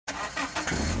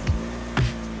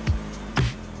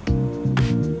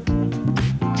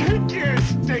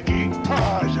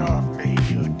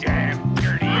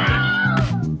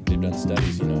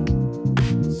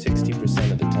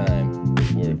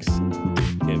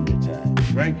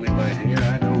Frankly, my dear,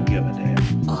 I don't give a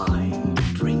damn. I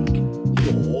drink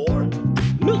your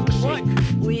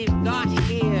milkshake. What we've got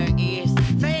here is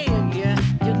failure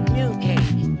to communicate.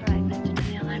 All right, Mr.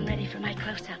 DeMille, I'm ready for my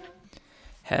close-up.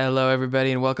 Hello,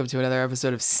 everybody, and welcome to another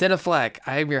episode of Cinefleck.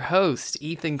 I am your host,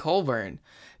 Ethan Colburn.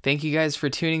 Thank you guys for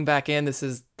tuning back in. This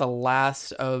is the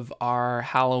last of our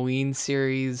Halloween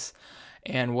series,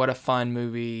 and what a fun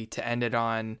movie to end it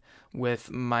on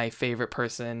with my favorite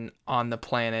person on the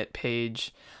planet,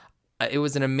 Paige. It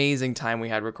was an amazing time we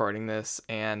had recording this,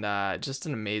 and just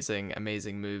an amazing,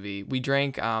 amazing movie. We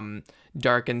drank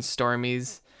Dark and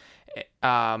Stormies,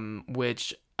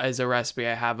 which is a recipe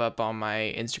I have up on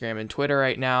my Instagram and Twitter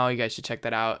right now. You guys should check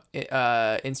that out.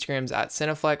 Instagram's at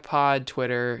CinefleckPod.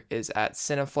 Twitter is at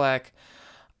Cinefleck.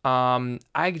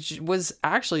 Was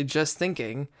actually just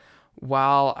thinking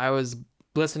while I was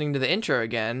listening to the intro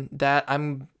again that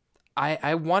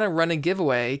I want to run a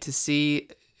giveaway to see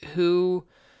who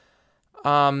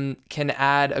can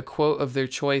add a quote of their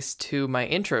choice to my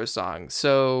intro song.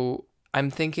 So I'm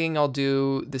thinking I'll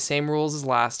do the same rules as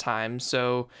last time.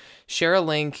 So share a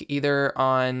link either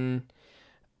on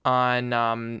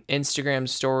Instagram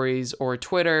stories or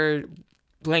Twitter,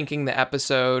 linking the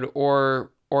episode, or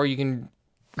you can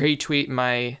retweet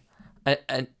my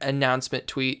announcement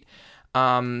tweet.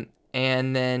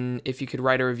 And then if you could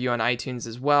write a review on iTunes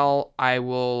as well, I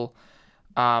will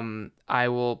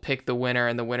pick the winner,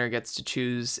 and the winner gets to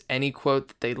choose any quote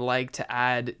that they'd like to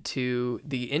add to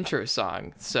the intro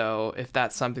song. So if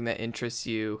that's something that interests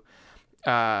you,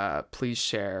 please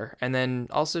share. And then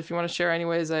also, if you want to share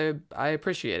anyways, I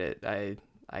appreciate it.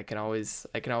 I can always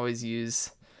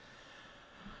use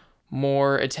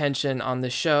more attention on the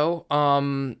show.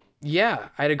 Yeah,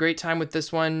 I had a great time with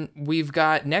this one. We've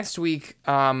got next week,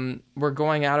 we're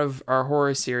going out of our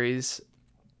horror series.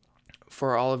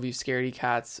 For all of you scaredy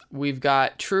cats, we've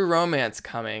got True Romance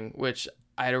coming, which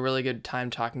I had a really good time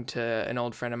talking to an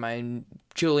old friend of mine,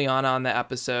 Juliana, on the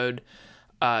episode.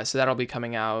 So that'll be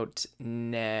coming out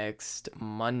next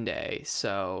Monday.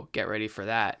 So get ready for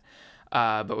that.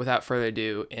 But without further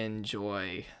ado,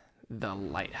 enjoy The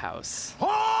Lighthouse.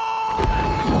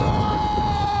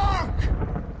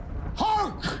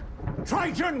 Hark!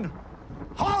 Triton!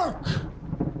 Hark!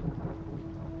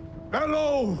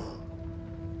 Bellow!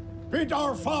 Bid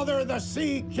our father, the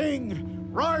Sea King,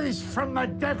 rise from the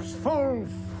depths full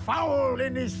foul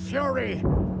in his fury.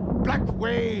 Black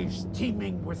waves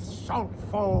teeming with salt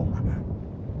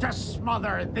foam to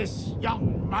smother this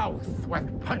young mouth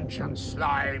with pungent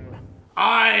slime.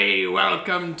 Hi,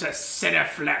 welcome to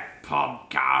Cinefleck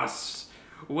Podcast.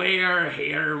 We're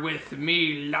here with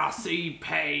me, Lassie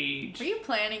Page. Were you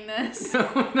planning this?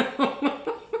 No.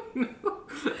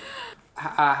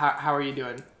 How are you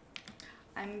doing?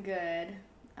 I'm good.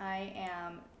 I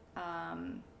am,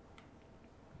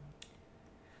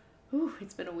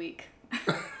 it's been a week.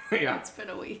 Yeah. It's been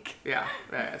a week. Yeah,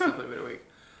 it's definitely been a week.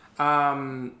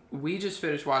 We just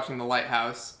finished watching The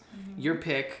Lighthouse. Mm-hmm. Your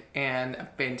pick, and a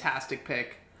fantastic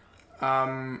pick.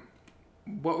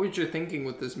 What was your thinking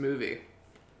with this movie?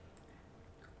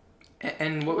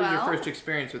 And what was your first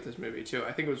experience with this movie, too?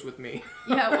 I think it was with me.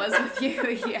 Yeah, it was with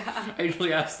you, yeah. I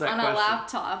usually ask that question. On a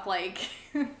laptop,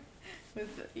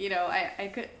 with,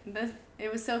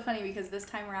 it was so funny because this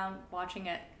time around watching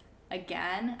it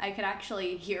again, I could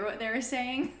actually hear what they were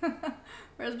saying.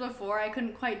 Whereas before, I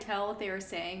couldn't quite tell what they were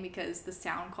saying because the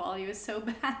sound quality was so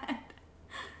bad.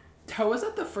 How was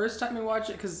that the first time you watched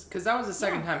it? Because that was the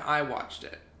second time I watched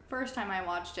it. First time I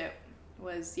watched it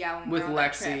was, when we with were on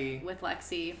Lexi. that trip with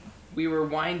Lexi. We were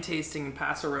wine tasting in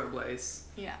Paso Robles.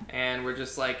 Yeah. And we're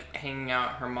just hanging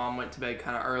out. Her mom went to bed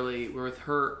kind of early. We're with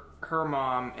her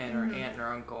mom and her aunt and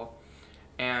her uncle.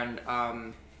 And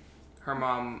her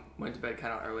mom went to bed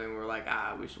kind of early, and we were like,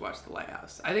 we should watch The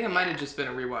Lighthouse. I think it might have just been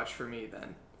a rewatch for me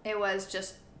then. It was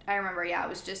just, I remember, it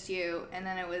was just you, and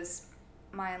then it was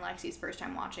my and Lexi's first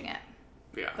time watching it.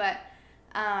 Yeah. But,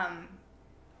 I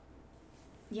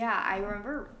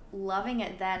remember loving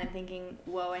it then and thinking,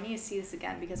 whoa, I need to see this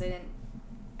again because I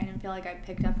didn't feel like I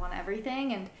picked up on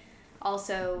everything. And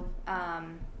also,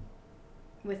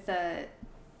 with the,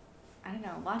 I don't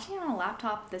know, watching it on a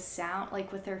laptop, the sound,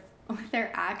 with their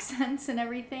accents and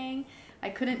everything, I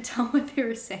couldn't tell what they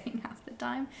were saying half the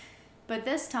time. But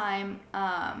this time,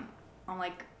 on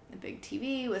a big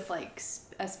TV with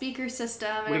a speaker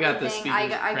system and we everything, got the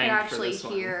speakers I could actually for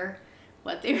this hear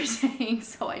what they were saying,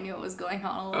 so I knew what was going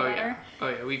on a little better. Oh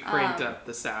yeah, we cranked up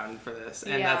the sound for this,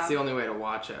 and that's the only way to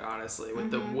watch it, honestly,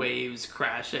 with the waves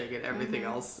crashing and everything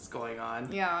else that's going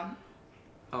on. Yeah.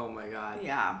 Oh my god.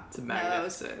 Yeah. It's a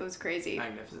magnificent. It was crazy.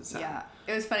 Magnificent sound. Yeah.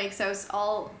 It was funny because I was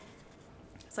all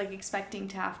was like expecting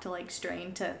to have to like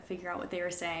strain to figure out what they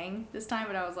were saying this time,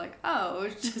 but I was like, oh,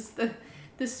 it's just the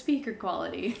speaker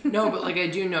quality. No, but like I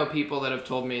do know people that have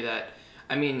told me that,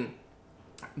 I mean,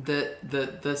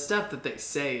 the stuff that they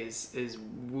say is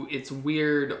it's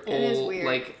weird, old, is weird.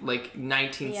 like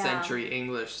 19th century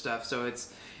English stuff. So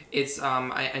it's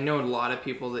I know a lot of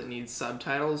people that need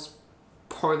subtitles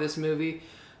for this movie.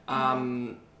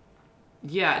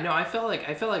 Yeah, no, I felt like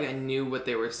I knew what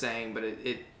they were saying, but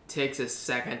it takes a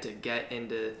second to get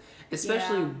into,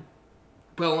 especially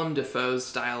Willem Dafoe's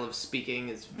style of speaking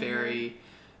is very,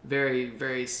 very,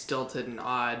 very stilted and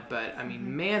odd. But I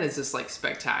mean, man, is this like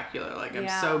spectacular! Like, I'm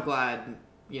so glad,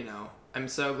 I'm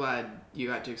so glad you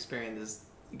got to experience this.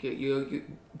 You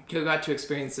got to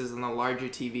experience this on the larger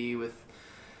TV with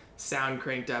sound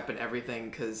cranked up and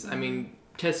everything. Because I mean,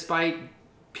 despite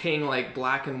being like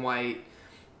black and white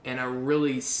and a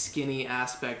really skinny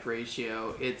aspect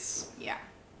ratio, it's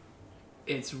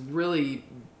really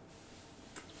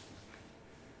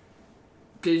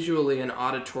visually and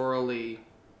auditorily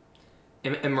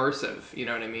immersive, you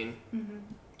know what I mean?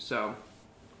 So,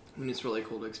 I mean, it's really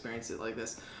cool to experience it like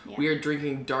this. We are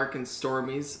drinking Dark and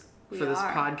Stormies for this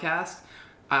podcast.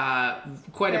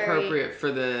 Quite very appropriate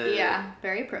for the... Yeah,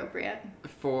 very appropriate.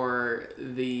 For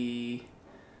the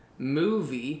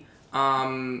movie.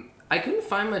 I couldn't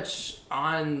find much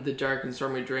on the Dark and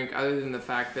Stormy drink other than the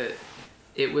fact that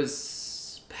it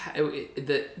was...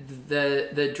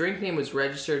 The drink name was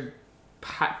registered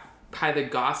by the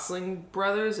Gosling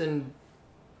brothers in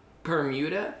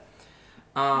Bermuda.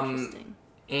 Interesting.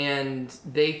 And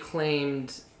they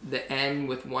claimed the N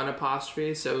with one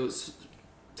apostrophe, so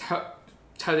how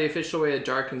the official way of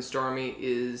Dark and Stormy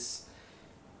is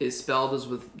spelled as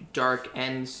with Dark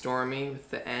and Stormy with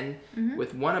the N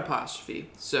with one apostrophe.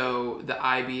 So the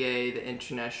IBA, the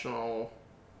International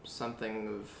something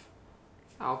of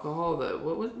alcohol,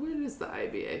 what is the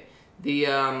IBA?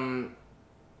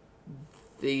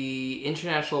 The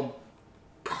International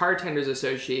Bartenders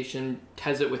Association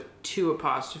has it with two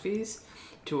apostrophes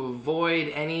to avoid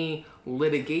any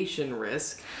litigation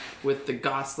risk with the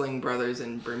Gosling brothers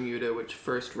in Bermuda, which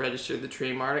first registered the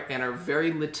trademark and are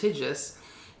very litigious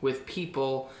with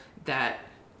people that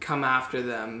come after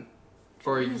them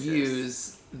or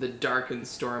use the Dark and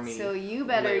Stormy. So you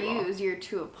better label. use your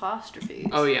two apostrophes.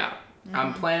 Oh yeah,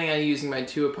 I'm planning on using my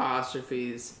two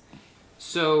apostrophes.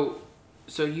 So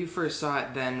you first saw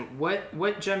it then.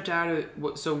 What jumped out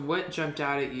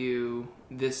at you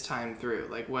this time through?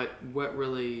 Like what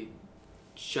really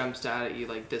jumps out at you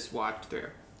like this watch through?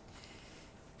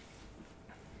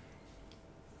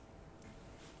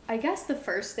 I guess the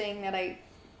first thing that I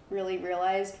really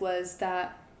realized was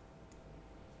that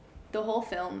the whole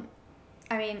film,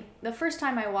 I mean, the first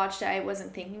time I watched it, I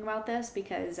wasn't thinking about this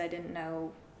because I didn't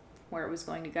know where it was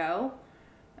going to go.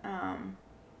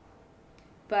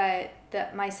 But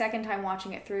my second time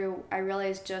watching it through, I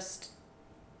realized just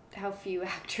how few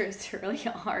actors there really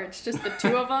are. It's just the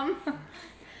two of them.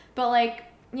 But like,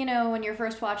 when you're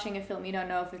first watching a film, you don't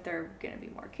know if there are going to be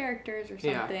more characters or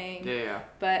something. Yeah.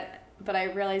 But I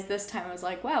realized this time, I was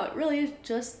like, wow, it really is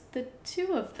just the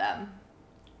two of them.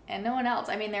 And no one else.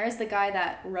 I mean, there is the guy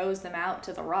that rows them out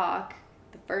to the rock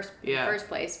in the first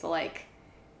place, but like,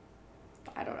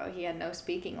 I don't know, he had no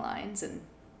speaking lines and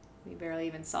we barely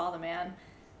even saw the man.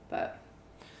 But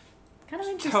kind of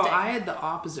interesting. So I had the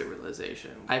opposite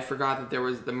realization. I forgot that there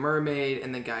was the mermaid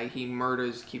and the guy he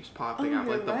murders keeps popping up,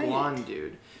 like the blonde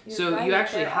dude. You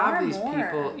actually have these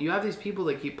people. You have these people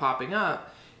that keep popping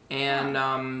up, and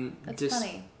that's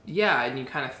funny. Yeah, and you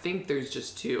kind of think there's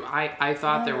just two. I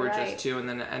thought there were just two, and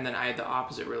then I had the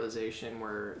opposite realization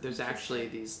where there's actually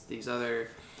these other,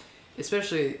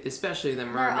 especially the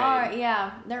mermaid.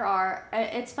 There are.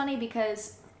 It's funny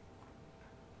because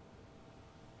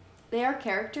they are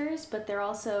characters, but they're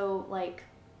also like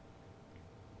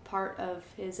part of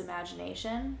his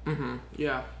imagination.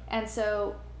 Yeah. And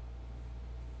so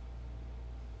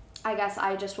I guess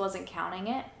I just wasn't counting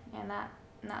it in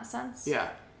that sense.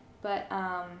 Yeah. But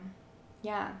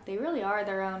they really are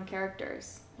their own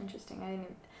characters. Interesting.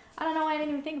 I don't know why I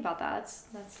didn't even think about that.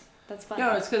 That's funny.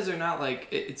 No, it's because they're not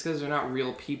because they're not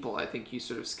real people. I think you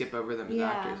sort of skip over them as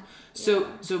actors. So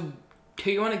do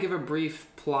you want to give a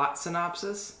brief plot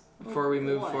synopsis before we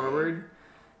move forward?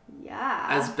 Yeah.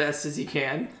 As best as you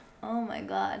can. Oh my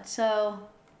god. So,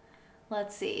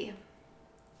 let's see.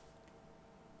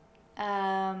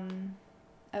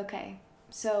 Okay.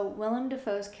 So, Willem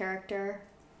Dafoe's character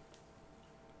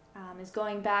is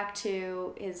going back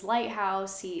to his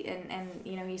lighthouse. He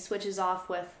switches off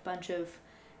with a bunch of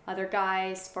other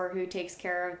guys who takes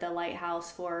care of the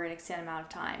lighthouse for an extended amount of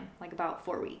time, like about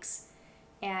 4 weeks.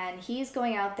 and he's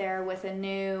going out there with a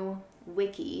new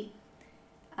Wiki,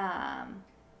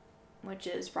 which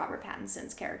is Robert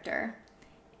Pattinson's character,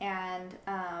 and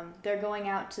they're going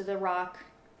out to the Rock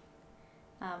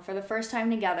for the first time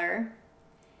together,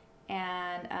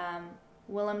 and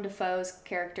Willem Dafoe's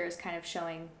character is kind of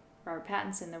showing Robert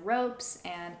Pattinson the ropes,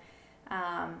 and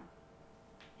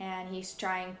he's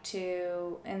trying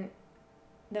to, and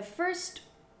the first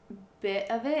bit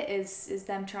of it is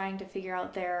them trying to figure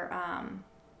out their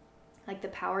like the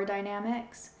power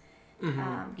dynamics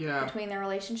between their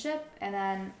relationship, and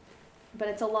then but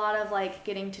it's a lot of like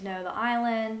getting to know the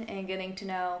island and getting to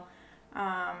know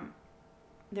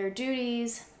their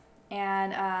duties,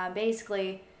 and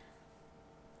basically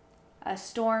a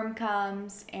storm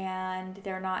comes and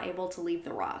they're not able to leave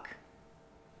the Rock.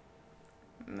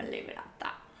 I'm gonna leave it at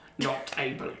that. Not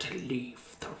able to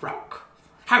leave the Rock.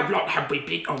 How long have we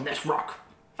been on this rock?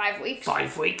 5 weeks.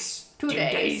 5 weeks? 2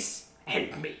 days.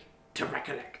 Help me to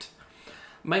recollect.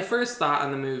 My first thought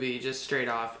on the movie, just straight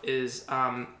off, is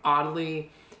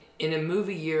oddly, in a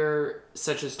movie year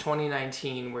such as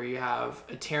 2019, where you have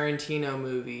a Tarantino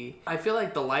movie, I feel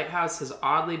like The Lighthouse has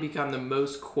oddly become the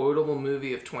most quotable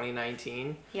movie of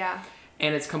 2019. Yeah.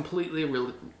 And it's completely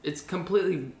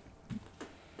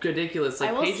ridiculous. Like,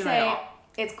 I will Paige say and I,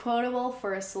 it's quotable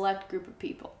for a select group of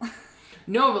people.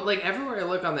 no, but like everywhere I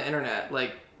look on the internet,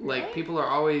 like Really? people are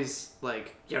always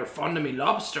like, You're fond of me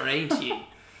lobster, ain't ye?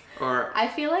 Or, I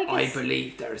feel like I it's,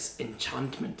 believe there's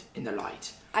enchantment in the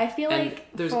light. I feel and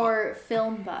like there's- for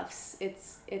film buffs,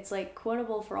 it's like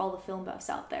quotable for all the film buffs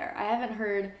out there. I haven't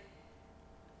heard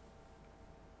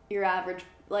your average,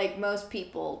 like most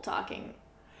people talking.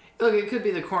 look, it could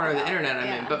be the corner of the internet I'm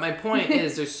in, yeah. but my point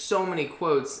is there's so many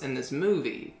quotes in this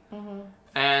movie.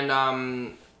 And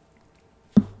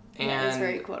Yeah, it's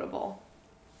very quotable.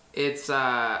 it's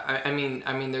I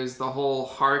mean there's the whole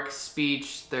Hark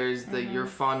speech, there's the you're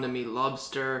fond of me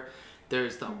lobster,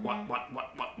 there's the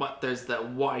what, there's the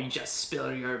why just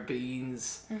spill your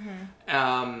beans.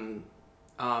 Tell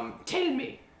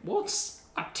me, what's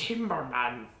a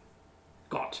timberman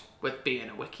got? With being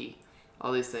a wiki,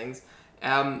 all these things.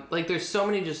 Like there's so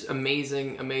many just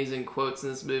amazing quotes in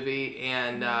this movie,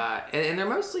 and they're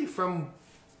mostly from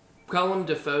Willem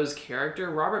Dafoe's character.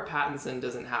 Robert Pattinson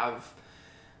doesn't have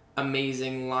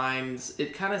amazing lines.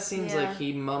 It kind of seems like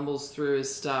he mumbles through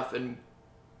his stuff, and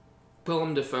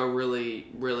Willem Dafoe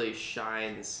really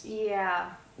shines.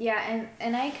 Yeah,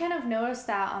 and I kind of noticed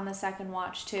that on the second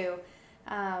watch too.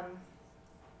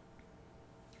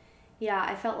 Yeah,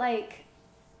 I felt like,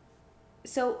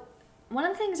 so one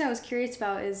of the things I was curious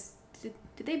about is did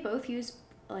they both use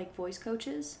like voice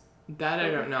coaches? That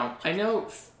I don't know. I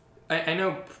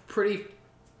know pretty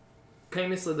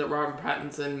famously that Robert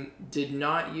Pattinson did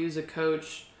not use a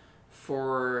coach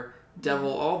for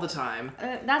Devil All the Time.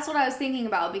 That's what I was thinking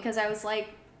about, because I was like,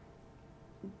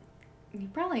 you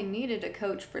probably needed a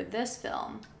coach for this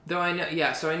film. Though I know,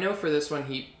 yeah. So I know for this one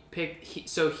he's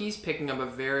picking up a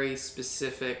very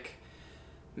specific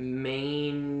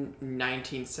Maine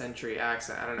 19th century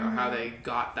accent. I don't know how they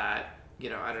got that. I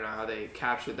don't know how they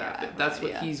captured that, but that's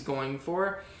what he's going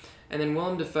for. And then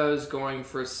Willem Dafoe's going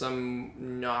for some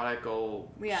nautical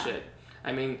shit.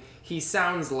 I mean, he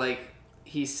sounds like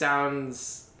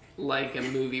a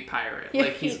movie pirate. Yeah,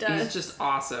 like he's he does. just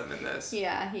awesome in this.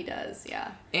 Yeah, he does.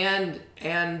 Yeah. And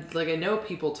like I know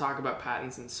people talk about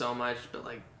Pattinson so much, but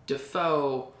like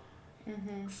Dafoe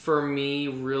for me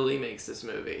really makes this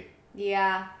movie.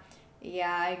 Yeah,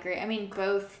 I agree. I mean,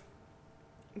 both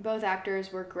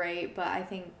actors were great, but I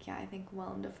think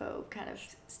Willem Dafoe kind of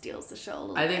steals the show a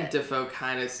little bit. I think Dafoe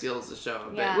kind of steals the show a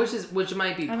bit, Yeah. which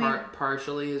might be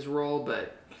partially his role,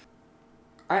 but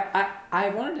I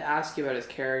wanted to ask you about his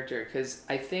character, because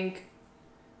I think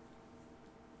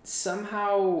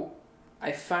somehow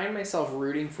I find myself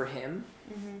rooting for him.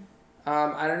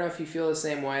 I don't know if you feel the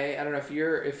same way. I don't know if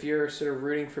you're sort of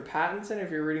rooting for Pattinson,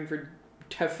 if you're rooting for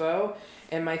Dafoe.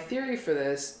 And my theory for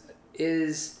this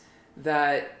is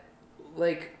that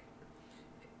like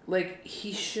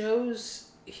he shows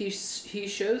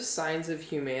signs of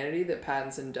humanity that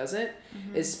Pattinson doesn't,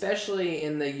 especially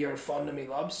in the "you're fond of me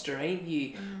lobster, ain't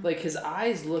ye?" Like his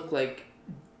eyes look like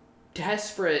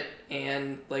desperate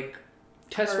and like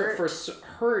desperate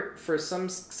hurt for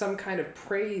some kind of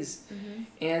praise,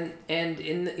 and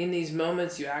in these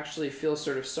moments you actually feel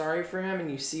sort of sorry for him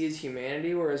and you see his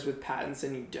humanity, whereas with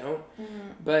Pattinson you don't.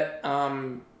 But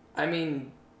I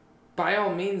mean, by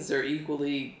all means, they're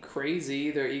equally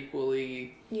crazy. They're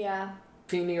equally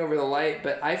fiending over the light.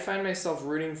 But I find myself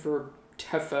rooting for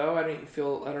Dafoe. I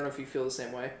don't know if you feel the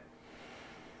same way.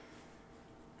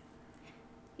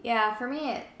 Yeah, for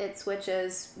me it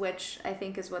switches, which I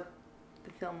think is what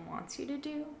the film wants you to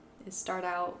do, is start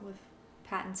out with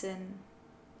Pattinson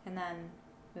and then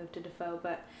move to Dafoe.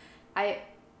 But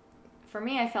for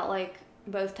me, I felt like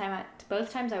both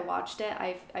times I watched it,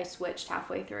 I switched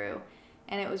halfway through,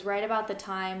 and it was right about the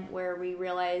time where we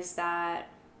realized that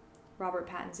Robert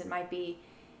Pattinson might be,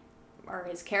 or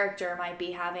his character might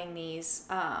be having these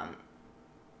might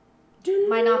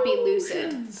not be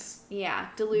lucid. Yeah,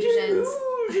 delusions.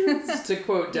 To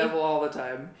quote Devil all the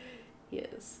time. He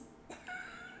is.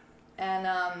 And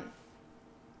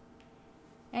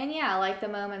yeah, like the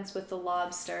moments with the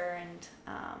lobster, and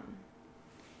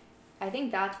I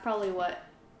think that's probably what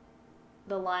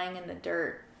the lying in the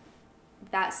dirt,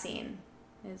 that scene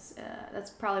is, that's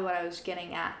probably what I was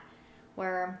getting at,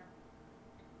 where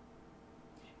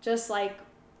just like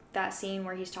that scene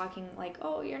where he's talking like,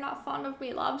 oh, you're not fond of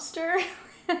me, lobster.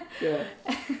 Yeah.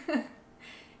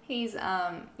 He's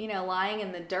lying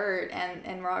in the dirt,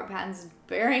 and Robert Pattinson's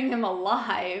burying him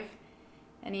alive,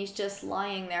 and he's just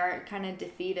lying there kind of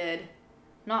defeated.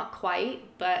 Not quite,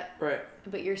 but right.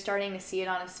 But you're starting to see it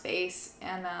on his face,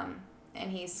 and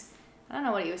he's, I don't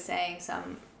know what he was saying,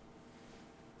 some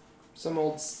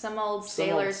old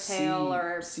sailor's tale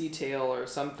or sea tale or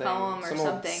something, poem or some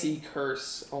something. Old sea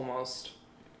curse almost.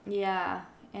 Yeah,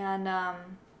 and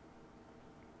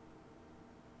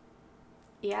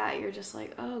yeah, you're just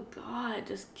like, oh God,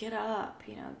 just get up,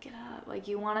 get up. Like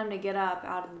you want him to get up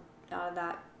out of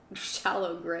that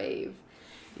shallow grave.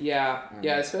 Yeah,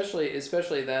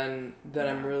 especially then yeah.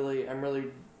 I'm really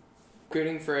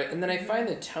rooting for it. And then I find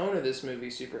the tone of this movie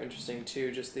super interesting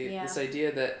too. Just this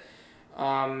idea that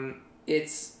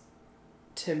it's,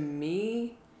 to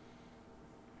me,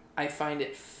 I find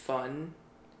it fun.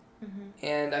 Mm-hmm.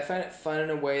 And I find it fun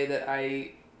in a way that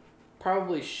I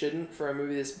probably shouldn't for a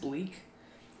movie this bleak.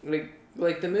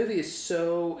 Like the movie is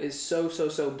so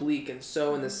bleak and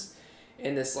so in this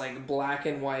like black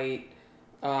and white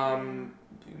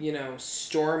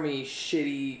stormy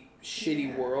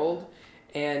shitty world,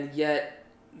 and yet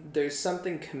there's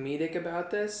something comedic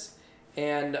about this,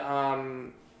 and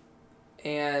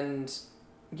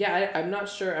yeah, I'm not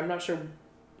sure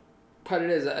what it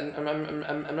is.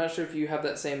 I'm not sure if you have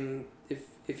that same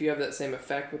if you have that same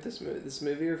effect with this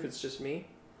movie or if it's just me.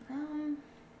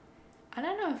 I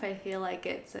don't know if I feel like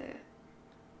it's a...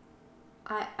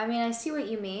 I mean, I see what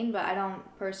you mean, but I don't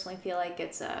personally feel like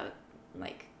it's a,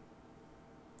 like,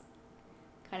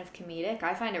 kind of comedic.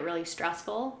 I find it really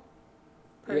stressful,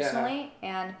 personally.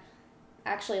 Yeah. And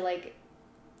actually, like,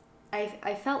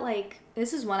 I felt like...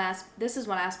 This is one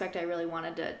aspect I really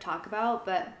wanted to talk about,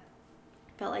 but I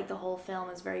felt like the whole film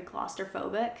is very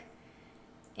claustrophobic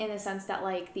in the sense that,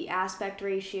 like, the aspect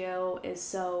ratio is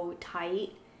so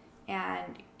tight,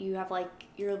 and you have, like,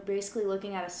 you're basically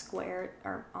looking at a square,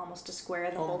 or almost a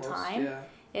square the whole time. Yeah.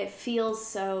 It feels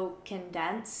so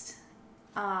condensed.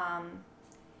 And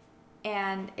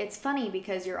it's funny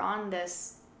because you're on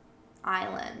this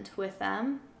island with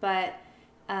them, but,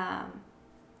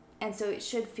 and so it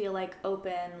should feel, like,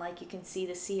 open, like you can see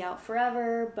the sea out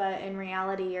forever, but in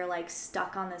reality you're, like,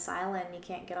 stuck on this island, you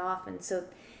can't get off, and so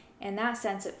in that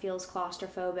sense it feels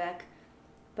claustrophobic.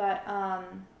 But,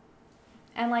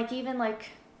 and, like, even,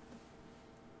 like,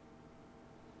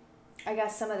 I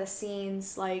guess some of the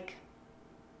scenes, like,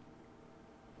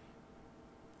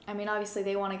 I mean, obviously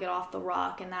they want to get off the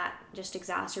rock, and that just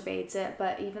exacerbates it,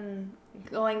 but even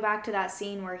going back to that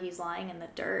scene where he's lying in the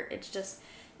dirt, it's just,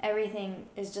 everything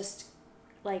is just,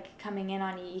 like, coming in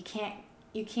on you.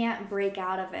 You can't break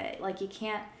out of it. Like, you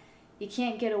can't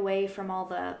get away from all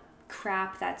the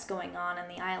crap that's going on in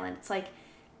the island. It's like,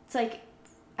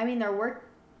 I mean, they're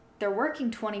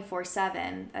working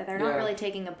 24/7. They're not really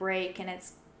taking a break, and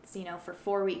it's for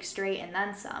 4 weeks straight and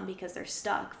then some, because they're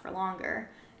stuck for longer,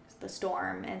 the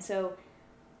storm. And so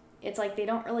it's like they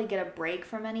don't really get a break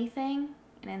from anything,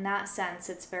 and in that sense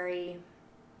it's very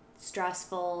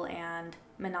stressful and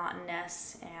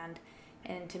monotonous,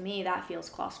 and to me that feels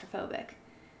claustrophobic.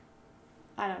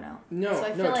 I don't know. No, so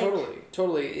I feel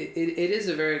totally. It is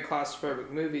a very claustrophobic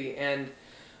movie, and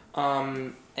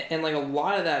like a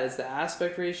lot of that is the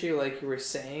aspect ratio, like you were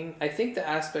saying. I think the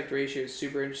aspect ratio is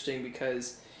super interesting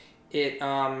because it's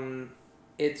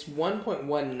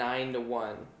 1.19 to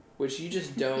 1, which you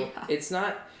just don't. Yeah. It's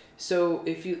not. So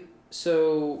if you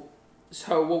so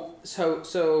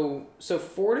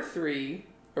 4-3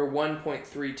 or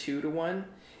 1.32 to 1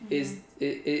 is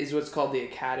what's called the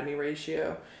Academy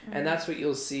ratio, and that's what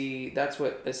you'll see. That's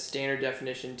what a standard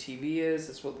definition TV is.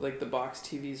 That's what, like, the box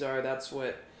TVs are. That's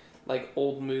what, like,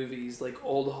 old movies, like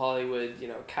old Hollywood,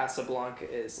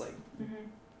 Casablanca is, like,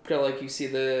 like you see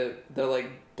the like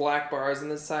black bars on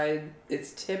the side,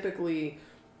 it's typically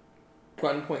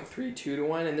 1.32 to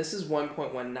 1, and this is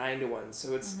 1.19 to 1.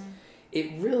 So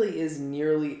it really is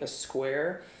nearly a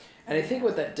square. And I think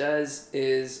what that does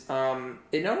is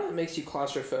it not only makes you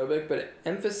claustrophobic, but it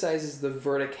emphasizes the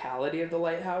verticality of the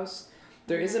lighthouse.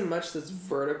 There isn't much that's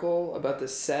vertical about the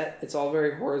set. It's all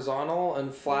very horizontal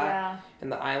and flat in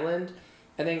the island.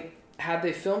 I think had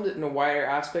they filmed it in a wider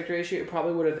aspect ratio, it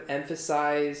probably would have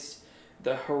emphasized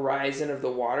the horizon of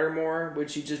the water more,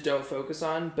 which you just don't focus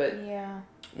on. But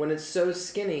when it's so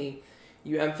skinny,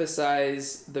 you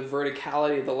emphasize the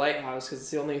verticality of the lighthouse because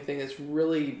it's the only thing that's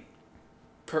really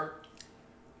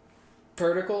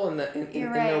vertical in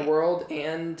the world,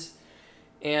 and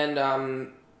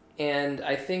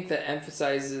I think that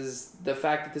emphasizes the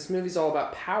fact that this movie's all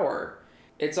about power.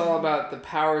 It's all about the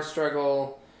power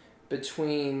struggle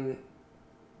between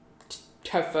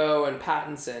Defoe and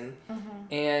Pattinson,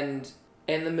 and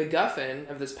the MacGuffin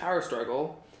of this power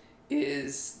struggle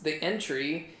is the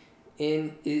entry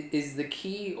is the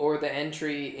key or the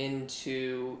entry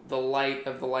into the light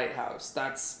of the lighthouse.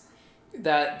 That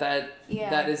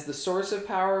is the source of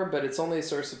power, but it's only a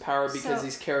source of power because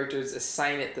these characters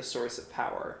assign it the source of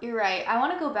power. You're right. I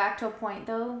want to go back to a point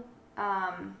though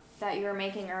that you were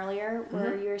making earlier,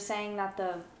 where you were saying that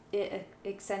the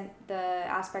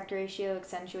aspect ratio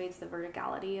accentuates the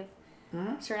verticality of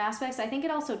certain aspects. I think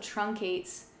it also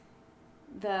truncates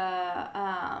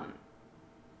the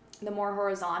more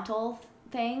horizontal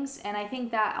things, and I think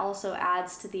that also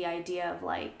adds to the idea of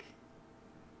like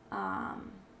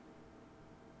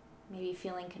maybe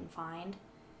feeling confined,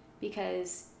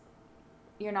 because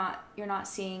you're not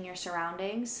seeing your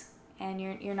surroundings, and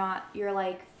you're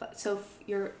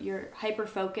hyper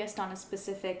focused on a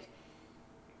specific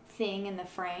thing in the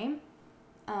frame.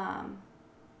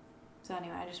 So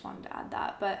anyway, I just wanted to add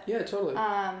that. But yeah, totally.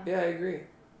 Yeah, I agree.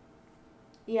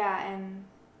 Yeah, and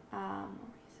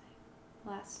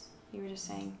what were you saying? You were just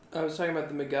saying. I was talking about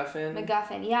the MacGuffin.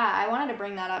 MacGuffin, yeah, I wanted to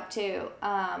bring that up too.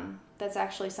 That's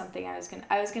actually something I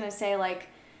was gonna say, like,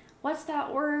 what's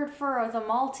that word for the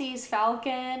Maltese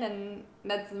Falcon? And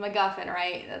that's the MacGuffin,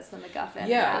 right? That's the MacGuffin.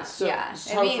 Yeah.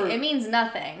 It means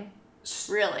nothing,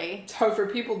 really. So for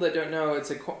people that don't know,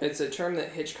 it's a term that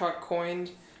Hitchcock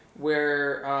coined,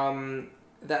 where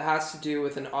that has to do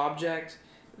with an object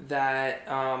that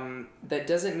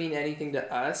doesn't mean anything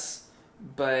to us,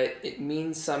 but it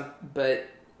means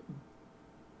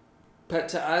but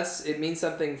to us, it means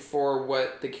something for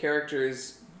what the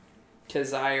character's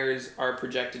desires are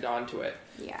projected onto it.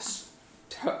 Yeah.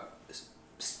 So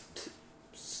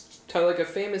like a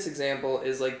famous example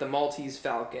is like the Maltese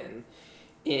Falcon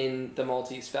in The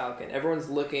Maltese Falcon. Everyone's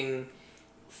looking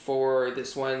for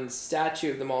this one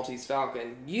statue of the Maltese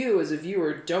Falcon. You, as a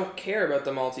viewer, don't care about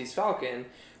the Maltese Falcon,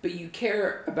 but you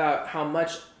care about how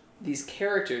much these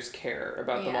characters care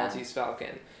about the Maltese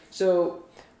Falcon. So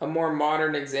a more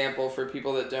modern example for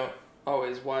people that don't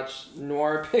always watch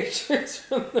noir pictures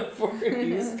from the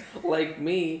 40s, like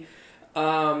me,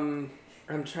 I'm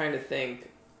trying to think.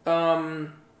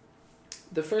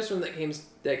 The first one that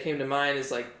came to mind is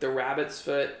like The Rabbit's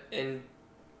Foot in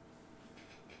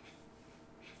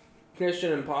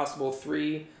Mission Impossible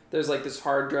 3. There's like this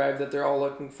hard drive that they're all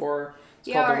looking for.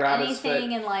 It's called The Rabbit's Foot.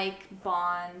 Anything in like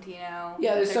Bond, you know.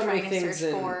 Yeah, there's so many things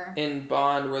in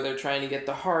Bond where they're trying to get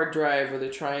the hard drive, or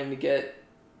they're trying to get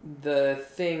the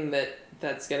thing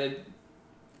that's gonna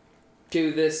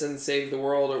do this and save the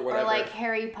world or whatever. Or like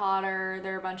Harry Potter,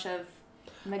 there are a bunch of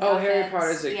MacGuffins. Oh, Harry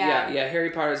Potter's Harry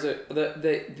Potter's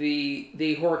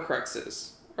the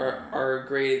Horcruxes are a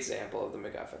great example of the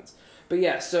MacGuffins. But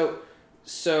yeah, so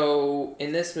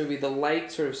in this movie, the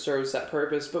light sort of serves that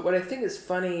purpose. But what I think is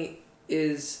funny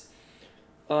is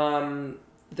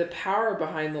the power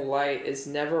behind the light is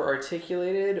never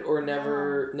articulated or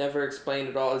never explained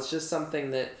at all. It's just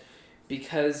something that,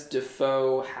 because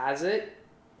Defoe has it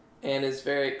and is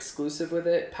very exclusive with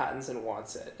it, Pattinson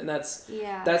wants it, and that's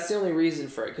the only reason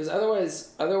for it. Because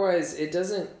otherwise it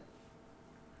doesn't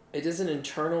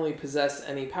internally possess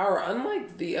any power,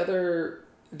 unlike the other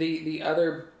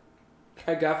MacGuffins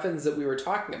that we were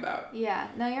talking about. Yeah,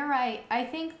 no, you're right. I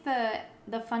think the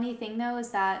funny thing though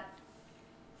is that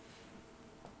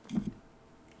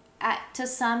to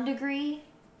some degree,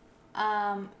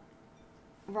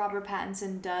 Robert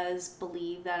Pattinson does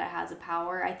believe that it has a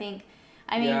power.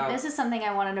 This is something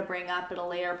I wanted to bring up at a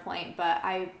later point, but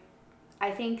I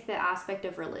think the aspect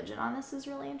of religion on this is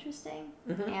really interesting.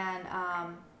 Mm-hmm.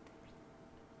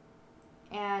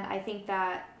 And I think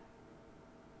that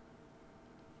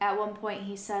at one point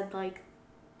he said, like,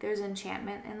 there's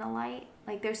enchantment in the light.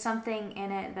 Like, there's something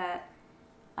in it that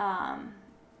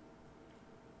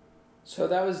So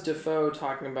that was Defoe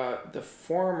talking about the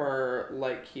former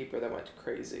Lightkeeper that went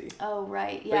crazy. Oh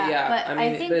right, yeah. But yeah, but I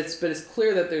mean, think, but it's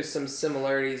clear that there's some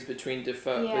similarities between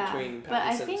Defoe, between Pattinson. But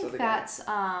I think that's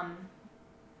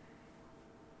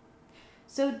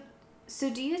So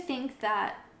do you think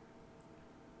that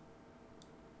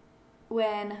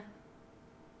when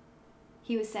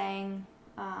he was saying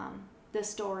the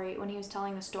story, when he was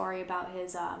telling the story about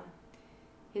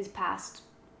his past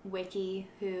wiki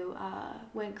who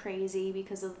went crazy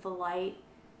because of the light,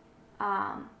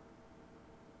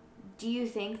 do you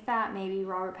think that maybe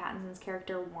Robert Pattinson's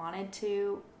character wanted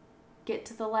to get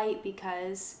to the light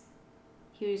because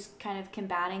he was kind of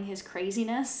combating his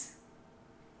craziness?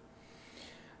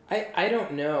 I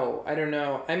don't know.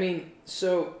 I mean,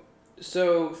 so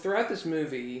throughout this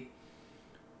movie,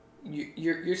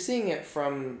 you're seeing it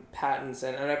from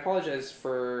Pattinson, and I apologize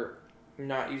for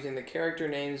not using the character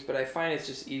names, but I find it's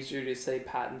just easier to say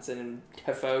Pattinson and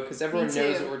Defoe because everyone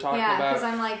knows what we're talking about. Yeah, because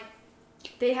I'm like,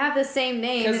 they have the same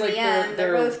name in like the end.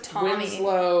 They're both Tommy.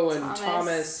 Winslow and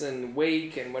Thomas and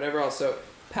Wake and whatever else. So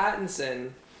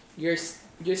Pattinson, you're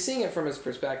seeing it from his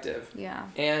perspective. Yeah.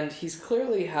 And he's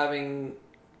clearly having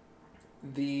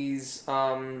these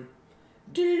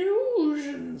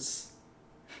delusions.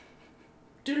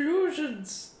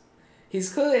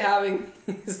 He's clearly having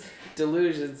these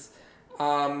delusions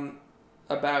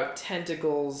about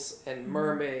tentacles and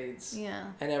mermaids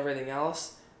and everything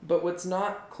else. But what's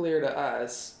not clear to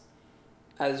us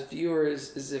as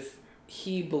viewers is if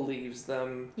he believes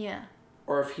them. Yeah.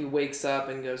 Or if he wakes up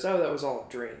and goes, "Oh, that was all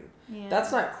a dream." Yeah.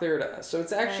 That's not clear to us. So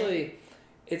it's actually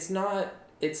it's not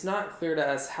clear to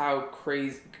us how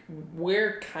crazy.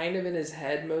 We're kind of in his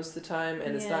head most of the time,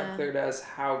 and it's not clear to us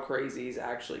how crazy he's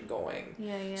actually going.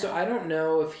 Yeah. So I don't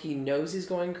know if he knows he's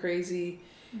going crazy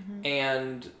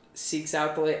and seeks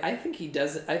out the light. I think he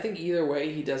doesn't. I think either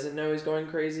way, he doesn't know he's going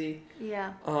crazy.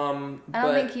 Yeah. I don't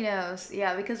think he knows.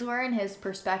 Yeah, because we're in his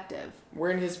perspective.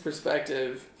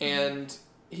 And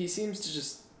he seems to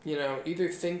just, either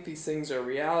think these things are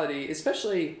reality,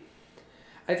 especially.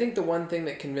 I think the one thing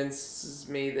that convinces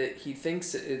me that he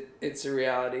thinks it's a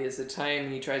reality is the time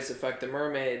he tries to fuck the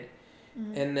mermaid,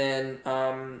 and then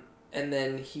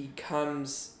he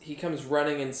comes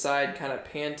running inside, kind of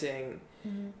panting,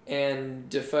 and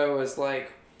Defoe is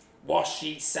like, "Wash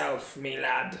yourself, me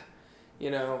lad,"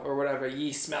 or whatever.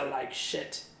 "Ye smell like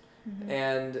shit,"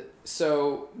 and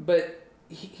so, but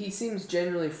he seems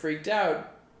genuinely freaked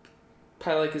out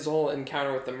by like his whole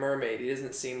encounter with the mermaid. He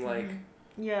doesn't seem like.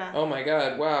 Yeah. Oh my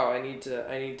God! Wow, I need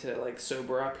to like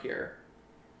sober up here.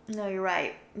 No, you're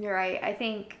right. I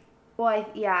think. Well,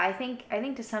 I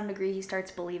think to some degree he starts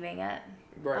believing it.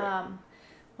 Right.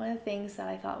 One of the things that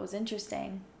I thought was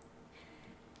interesting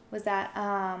was that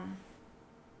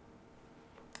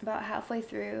about halfway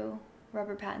through,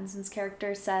 Robert Pattinson's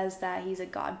character says that he's a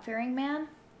God-fearing man.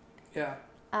 Yeah.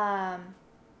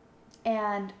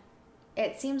 And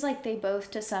it seems like they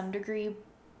both, to some degree,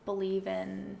 believe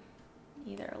in.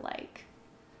 Either like,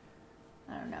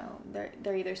 I don't know,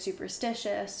 they're either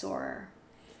superstitious or.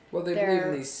 Well, they believe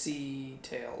in these sea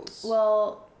tales.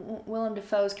 Well, Willem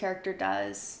Dafoe's character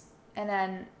does, and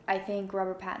then I think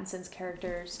Robert Pattinson's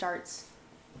character starts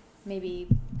maybe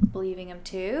believing him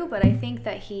too. But I think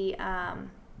that he,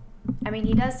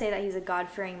 he does say that he's a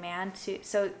God-fearing man too.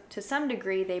 So to some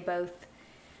degree, they both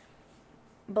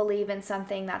believe in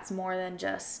something that's more than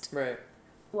just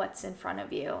what's in front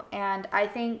of you, and I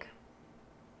think.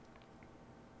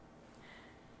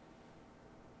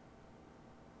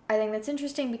 I think that's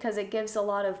interesting because it gives a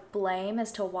lot of blame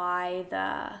as to why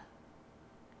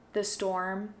the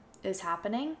storm is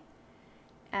happening.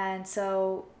 And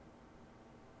so,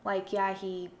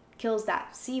 he kills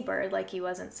that seabird like he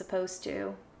wasn't supposed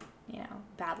to.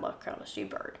 Bad luck, kill a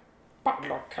seabird. Bad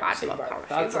luck, kill a seabird.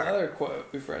 That's another quote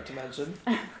we forgot to mention.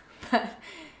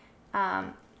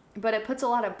 But it puts a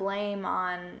lot of blame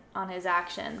on his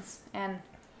actions. And,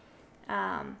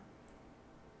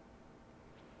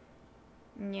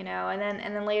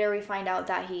 and then later we find out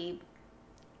that he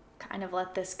kind of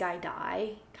let this guy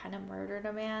die, kind of murdered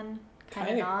a man,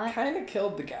 kind of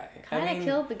killed the guy.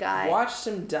 Killed the guy. Watched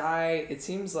him die. It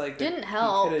seems like didn't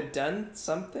help. He could have done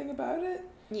something about it.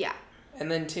 Yeah. And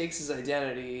then takes his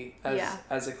identity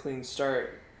as a clean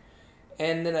start.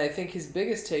 And then I think his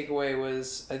biggest takeaway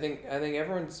was I think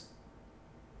everyone's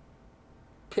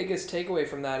biggest takeaway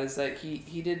from that is that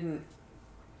he didn't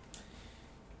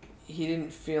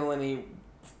feel any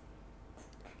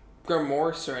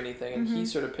remorse or anything, and he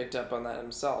sort of picked up on that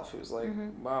himself. He was like,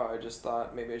 wow, I just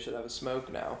thought maybe I should have a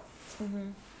smoke now.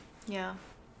 Yeah.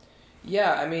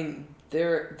 Yeah, I mean,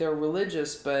 they're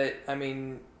religious, but I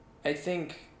mean, I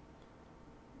think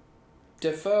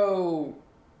Defoe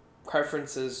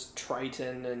references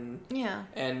Triton Yeah.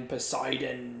 and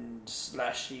Poseidon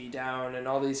slash ye down and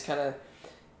all these kind of,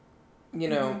 you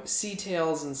know, sea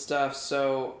tales and stuff.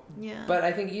 So, Yeah. but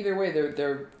I think either way,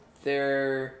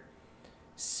 they're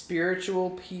spiritual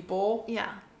people.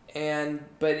 Yeah.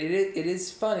 But it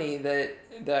is funny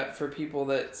that for people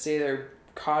that say they're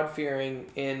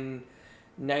God-fearing in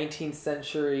 19th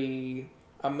century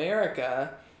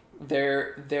America,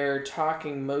 they're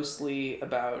talking mostly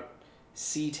about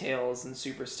sea tales and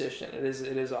superstition. It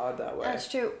is odd that way. That's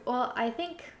true. Well, I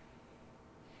think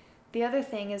the other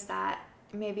thing is that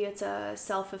maybe it's a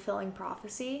self-fulfilling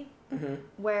prophecy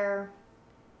where,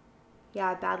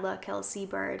 yeah, bad luck kills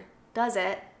seabird does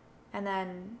it, and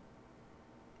then,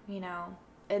 you know,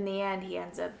 in the end he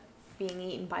ends up being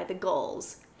eaten by the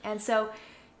gulls. And so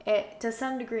it, to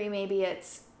some degree, maybe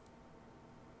it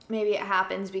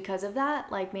happens because of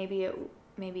that. Like maybe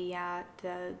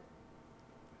the,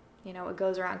 you know, what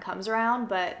goes around comes around,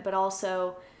 but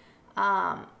also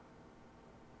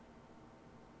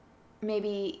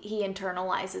maybe he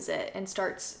internalizes it and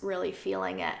starts really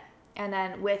feeling it. And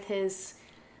then with his,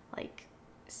 like,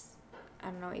 I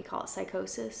don't know what you call it,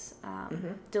 psychosis,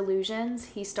 delusions,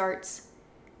 he starts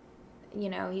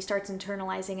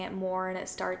internalizing it more, and it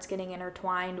starts getting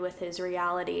intertwined with his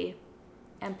reality.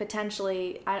 And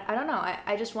potentially, I don't know,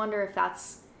 I just wonder if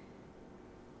that's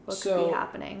what could be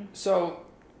happening. So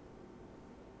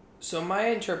my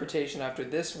interpretation after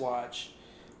this watch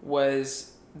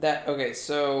was that, okay,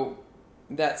 so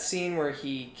that scene where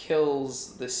he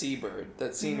kills the seabird,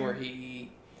 that scene where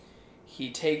he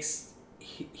takes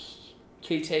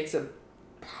a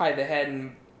by the head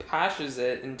and pashes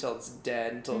it until it's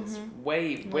dead, until it's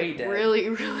way dead. Really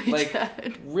like,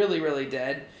 dead. Really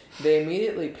dead. They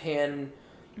immediately pan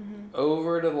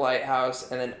over to the lighthouse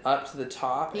and then up to the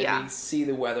top, and we see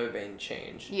the weather vane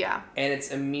change. Yeah. And it's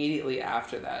immediately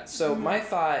after that. So my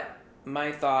thought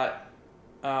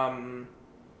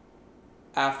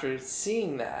after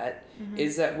seeing that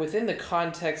is that within the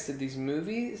context of these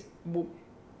movies,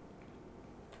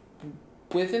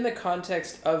 within the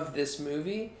context of this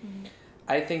movie,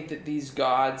 I think that these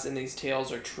gods and these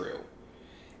tales are true.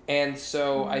 And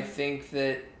so I think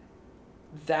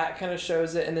that kind of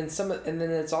shows it, and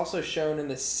then it's also shown in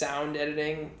the sound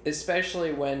editing,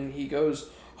 especially when he goes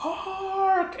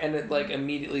hark and it like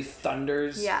immediately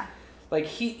thunders. Yeah. Like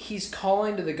he's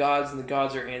calling to the gods and the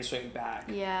gods are answering back.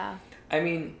 Yeah. I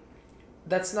mean,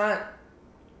 that's not.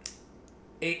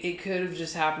 It could have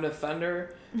just happened to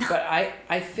thunder, but I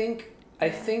think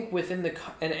within the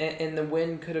and the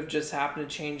wind could have just happened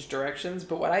to change directions.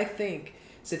 But what I think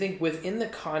is, I think within the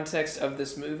context of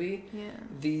this movie,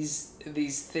 these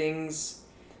things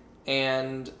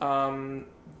and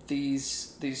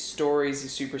these stories,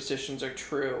 these superstitions are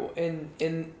true.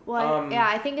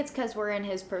 I think it's because we're in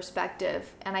his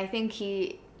perspective, and I think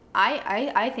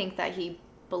I think that he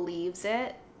believes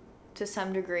it to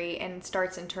some degree and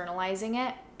starts internalizing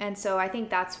it, and so I think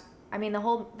that's. I mean, the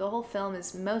whole film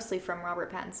is mostly from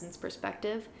Robert Pattinson's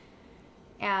perspective,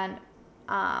 and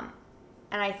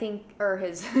I think, or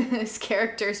his his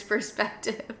character's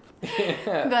perspective.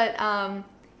 Yeah.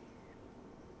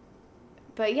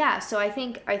 But yeah, so I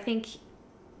think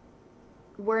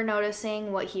we're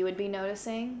noticing what he would be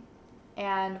noticing,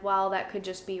 and while that could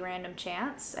just be random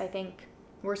chance, I think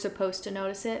we're supposed to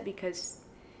notice it because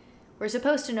we're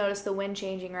supposed to notice the wind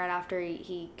changing right after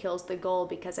he kills the gull,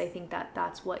 because I think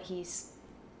that's what he's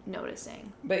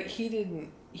noticing. But he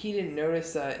didn't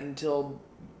notice that until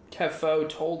Defoe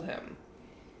told him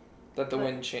that the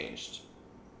wind changed.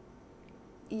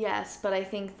 Yes, but I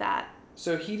think that.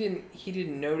 So he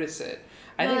didn't notice it.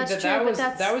 I No, think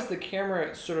that was the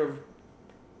camera sort of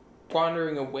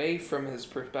wandering away from his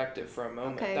perspective for a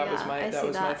moment. Okay, that was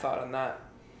yeah, my thought on that.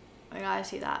 Yeah, I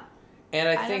see that. And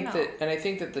I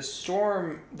think that the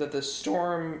storm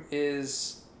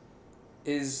is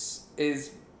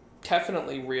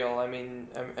definitely real. I mean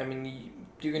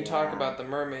you can talk about the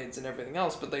mermaids and everything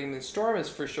else, but the storm is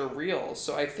for sure real.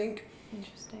 So I think.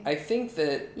 Interesting. I think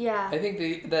that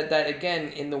that again,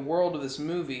 in the world of this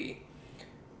movie,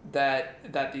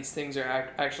 that these things are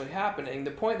actually happening.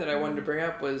 The point that I wanted to bring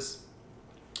up was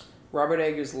Robert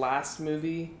Eggers' last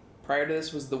movie prior to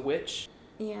this was The Witch.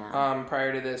 Yeah.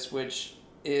 Prior to this, which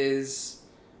is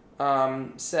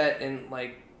set in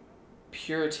like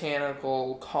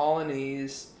puritanical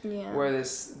colonies, where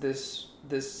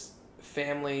this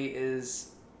family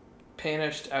is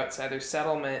banished outside their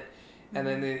settlement. And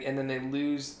then they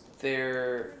lose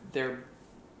their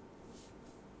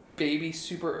baby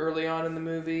super early on in the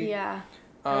movie. Yeah.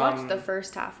 I watched the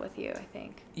first half with you, I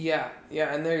think. Yeah,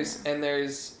 and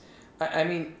there's I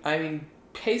mean,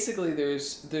 basically,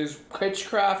 there's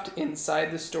witchcraft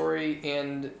inside the story,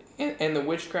 and the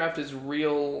witchcraft is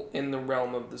real in the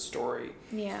realm of the story.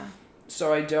 Yeah.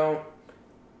 So I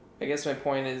guess my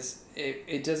point is,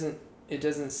 it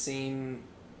doesn't seem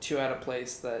too out of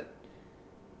place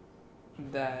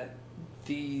that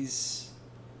these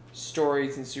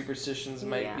stories and superstitions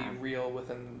might be real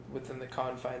within the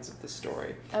confines of the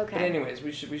story. Okay. But anyways,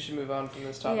 we should move on from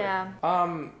this topic. Yeah.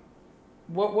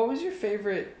 What was your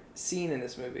favorite scene in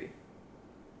this movie?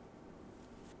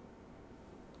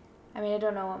 I mean, I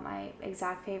don't know what my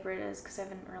exact favorite is because I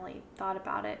haven't really thought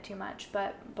about it too much.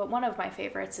 But one of my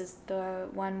favorites is the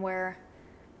one where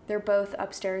they're both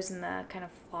upstairs in the kind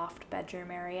of loft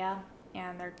bedroom area,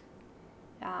 and they're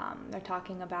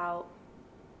talking about.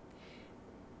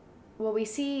 Well, we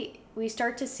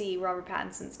start to see Robert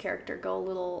Pattinson's character go a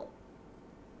little,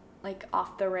 like,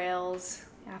 off the rails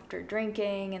after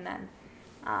drinking, and then,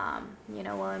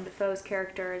 Willem Dafoe's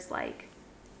character is like,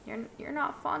 you're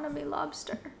not fond of me,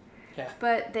 lobster. Yeah.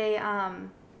 But they,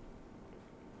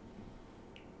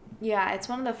 it's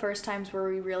one of the first times where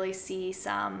we really see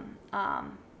some other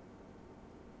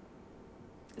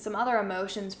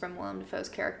emotions from Willem Dafoe's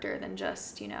character than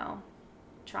just,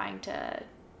 trying to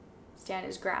stand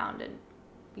his ground and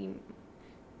be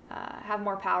have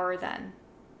more power than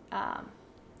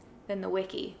the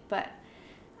wiki. But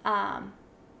and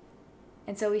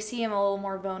so we see him a little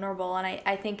more vulnerable, and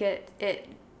I think it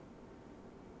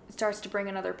starts to bring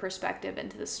another perspective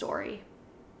into the story.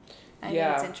 I think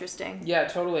it's interesting. Yeah,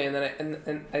 totally. And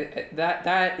then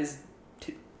that is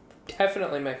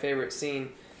definitely my favorite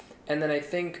scene. And then I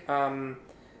think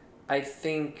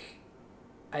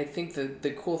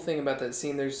the cool thing about that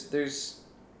scene, there's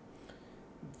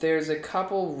a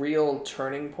couple real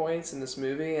turning points in this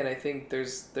movie, and I think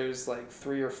there's like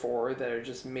 3 or 4 that are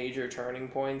just major turning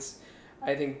points.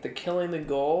 I think the killing the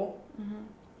goal. Mm-hmm.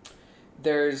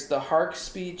 There's the Hark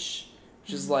speech,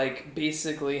 which is like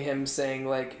basically him saying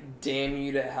like, "Damn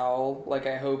you to hell! Like,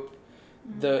 I hope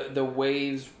the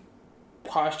waves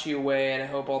wash you away, and I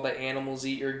hope all the animals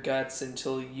eat your guts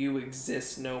until you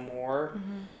exist no more."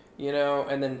 Mm-hmm.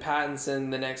 And then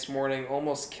Pattinson the next morning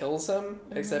almost kills him,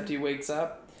 except he wakes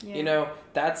up. Yeah.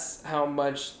 That's how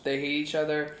much they hate each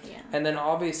other. Yeah. And then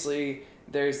obviously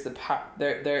there's the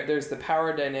there's the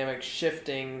power dynamic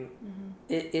shifting. Mm-hmm.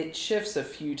 It shifts a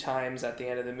few times at the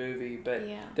end of the movie, but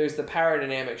there's the power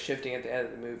dynamic shifting at the end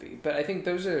of the movie. But I think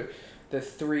those are the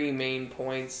 3 main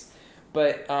points.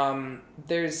 But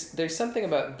there's something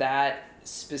about that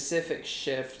specific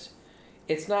shift.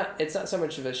 It's not so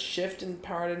much of a shift in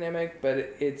power dynamic, but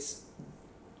it's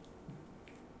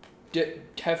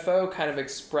Dafoe kind of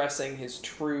expressing his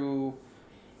true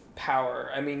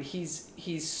power. I mean, he's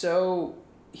so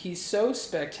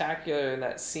spectacular in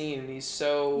that scene, and he's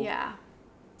so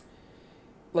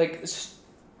like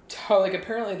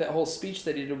apparently that whole speech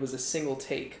that he did was a single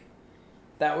take.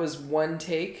 That was one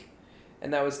take,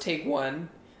 and that was take 1,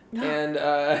 and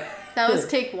that was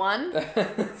take 1.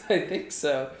 I think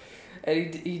so,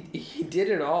 and he did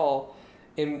it all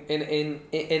in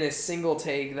a single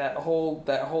take. That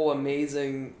whole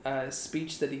amazing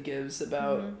speech that he gives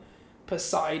about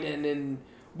Poseidon and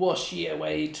wash ye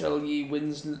away till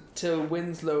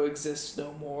Winslow exists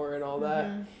no more and all that.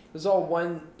 It was all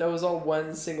one. That was all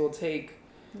one single take.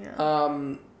 Yeah. I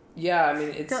mean,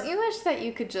 it's. Don't you wish that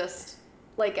you could just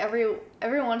like every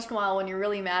once in a while when you're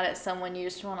really mad at someone, you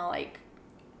just want to like,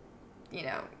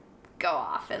 go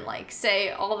off and like say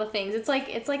all the things. It's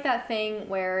like that thing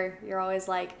where you're always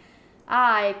like,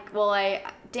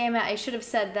 damn it, I should have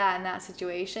said that in that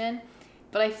situation.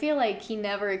 But I feel like he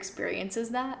never experiences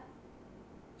that.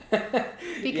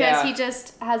 Because he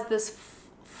just has this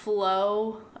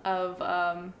flow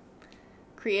of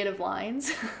creative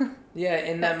lines. Yeah,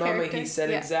 in that moment character. He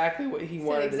said exactly what he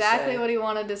wanted to say. Exactly what he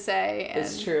wanted to say. And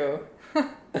it's true.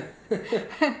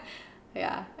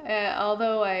 Yeah.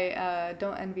 Although I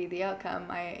don't envy the outcome,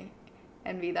 I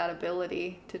envy that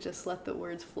ability to just let the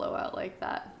words flow out like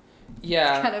that.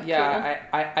 Yeah, it's kind of cool.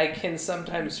 I can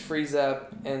sometimes freeze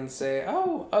up and say,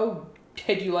 oh,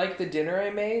 did you like the dinner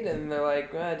I made? And they're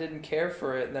like, well, I didn't care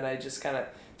for it. And then I just kind of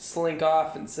slink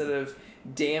off instead of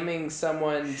damning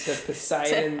someone to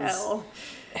Poseidon's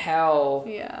hell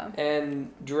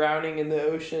and drowning in the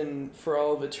ocean for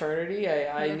all of eternity.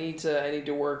 I need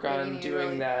to work on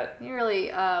doing that. You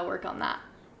really work on that.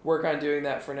 Work on doing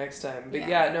that for next time. But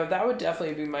no, that would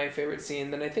definitely be my favorite scene.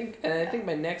 Then I think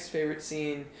my next favorite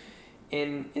scene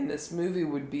in this movie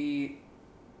would be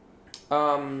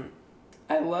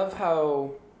I love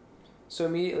how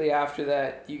immediately after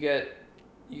that you get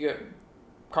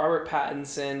Robert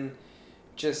Pattinson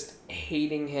just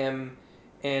hating him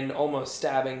and almost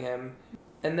stabbing him.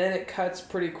 And then it cuts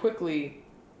pretty quickly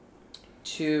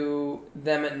to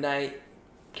them at night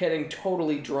getting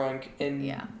totally drunk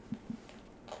and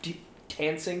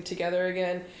dancing together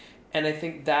again. And I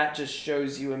think that just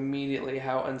shows you immediately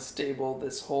how unstable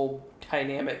this whole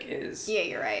dynamic is. Yeah,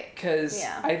 you're right. Because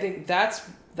I think that's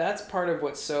part of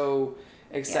what's so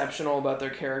exceptional about their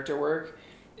character work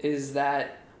is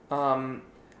that,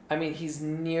 he's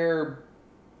near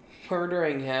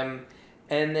murdering him,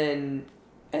 and then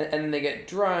and they get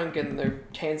drunk, and they're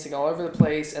dancing all over the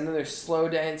place, and then they're slow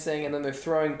dancing, and then they're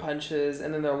throwing punches,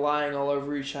 and then they're lying all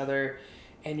over each other,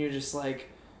 and you're just like,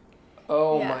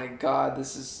 oh my God,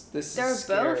 this is they're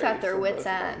scary both at their for wits' both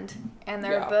of them. end, and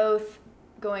they're both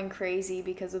going crazy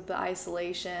because of the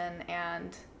isolation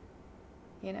and,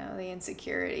 the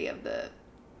insecurity of the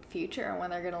future and when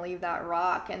they're going to leave that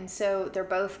rock. And so they're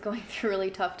both going through a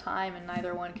really tough time, and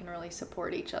neither one can really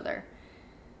support each other.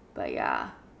 But yeah,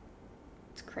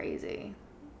 it's crazy.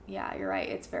 Yeah, you're right.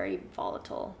 It's very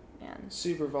volatile and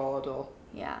super volatile.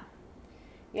 Yeah.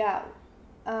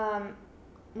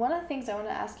 One of the things I want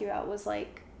to ask you about was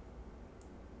like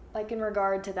in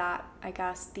regard to that, I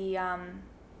guess, the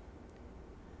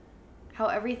how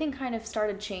everything kind of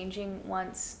started changing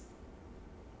once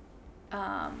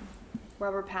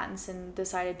Robert Pattinson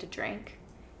decided to drink.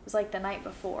 It was like the night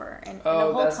before, and the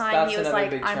whole time he was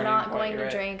like, I'm not going to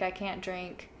drink, I can't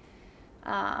drink.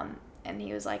 And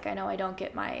he was like, I know I don't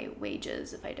get my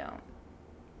wages if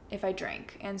I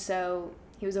drink. And so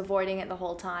he was avoiding it the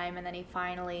whole time, and then he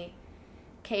finally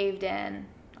caved in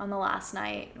on the last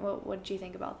night. What did you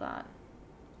think about that?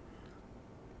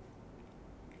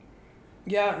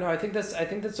 Yeah, no, I think that's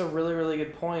a really, really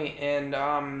good point, and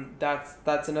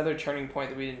that's another turning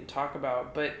point that we didn't talk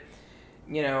about. But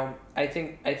I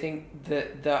think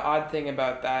the odd thing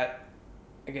about that,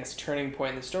 I guess, turning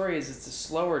point in the story is it's a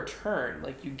slower turn.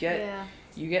 Like you get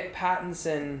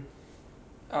Pattinson,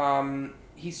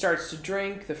 he starts to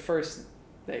drink the first.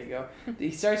 There you go.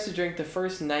 He starts to drink the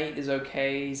first night is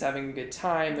okay. He's having a good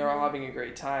time. They're all having a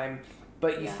great time,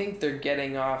 but you think they're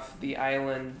getting off the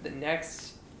island the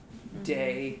next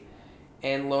day,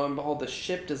 and lo and behold, the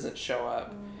ship doesn't show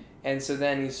up, and so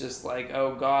then he's just like,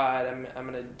 oh God, I'm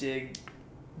gonna dig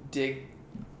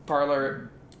farther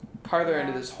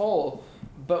into this hole.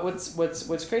 But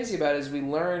what's crazy about it is we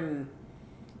learn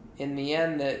in the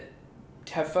end that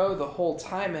Defoe the whole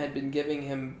time had been giving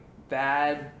him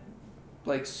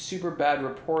super bad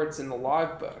reports in the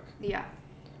logbook. Yeah.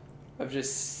 Of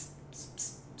just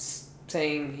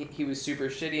saying he was super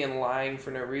shitty and lying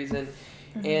for no reason.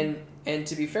 And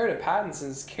to be fair to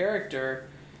Pattinson's character,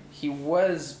 he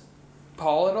was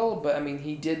volatile, but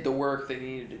he did the work that he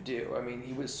needed to do.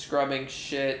 He was scrubbing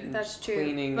shit and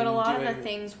cleaning. But a lot of the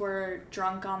things were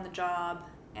drunk on the job,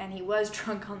 and he was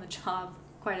drunk on the job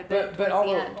quite a bit. But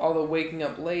all the waking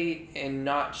up late and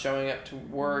not showing up to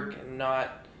work and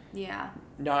not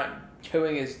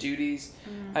doing his duties.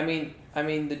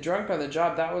 The drunk on the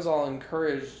job, that was all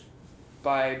encouraged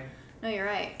by. No, you're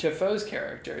right. Defoe's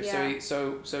character, yeah.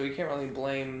 so you can't really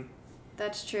blame.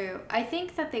 That's true. I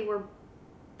think that they were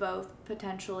both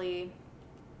potentially.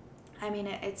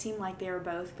 It seemed like they were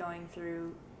both going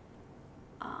through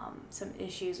some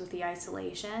issues with the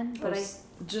isolation, but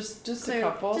just a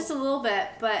couple, just a little bit,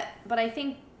 but I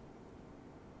think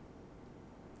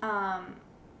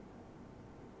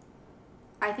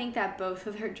that both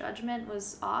of their judgment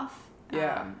was off.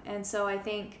 Yeah. And so I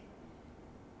think.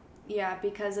 Yeah,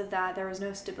 because of that, there was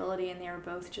no stability, and they were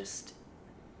both just,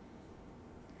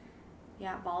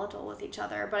 volatile with each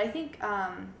other. But I think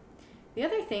the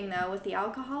other thing, though, with the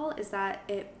alcohol is that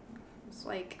it was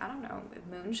like, I don't know,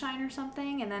 moonshine or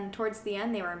something, and then towards the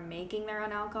end, they were making their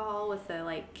own alcohol with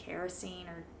the, kerosene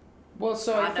or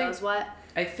God knows what.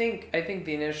 I think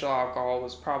the initial alcohol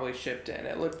was probably shipped in.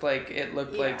 It looked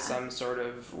like some sort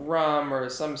of rum or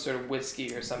some sort of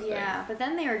whiskey or something. Yeah, but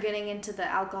then they were getting into the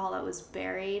alcohol that was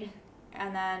buried,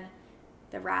 and then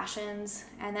the rations,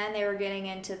 and then they were getting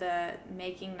into the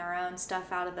making their own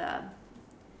stuff out of the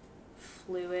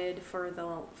fluid for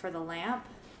the lamp.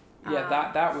 Yeah,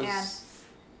 that was.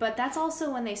 But that's also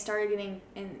when they started getting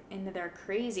into their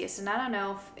craziest, and I don't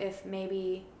know if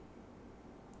maybe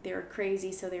they were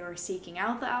crazy, so they were seeking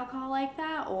out the alcohol like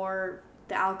that, or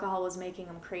the alcohol was making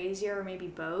them crazier, or maybe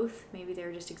both. Maybe they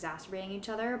were just exacerbating each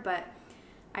other. But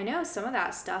I know some of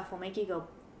that stuff will make you go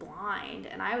blind,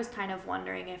 and I was kind of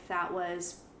wondering if that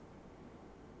was,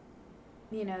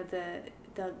 the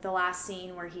last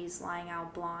scene where he's lying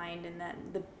out blind, and then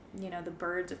the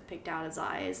birds have picked out his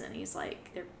eyes, and he's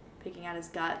like, they're picking out his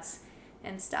guts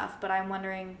and stuff. But I'm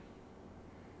wondering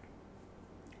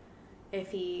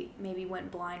if he maybe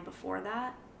went blind before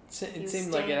that. It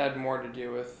seemed like it had more to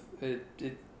do with it.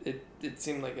 It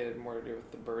seemed like it had more to do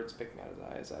with the birds picking out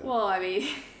his eyes. Well, I mean,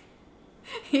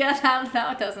 yeah,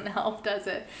 that doesn't help, does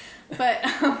it?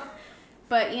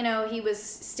 But you know, he was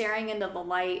staring into the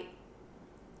light,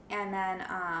 and then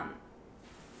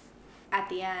at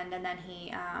the end, and then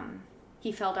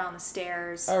he fell down the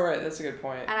stairs. Oh, right, that's a good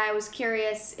point. And I was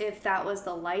curious if that was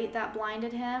the light that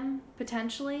blinded him,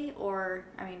 potentially, or,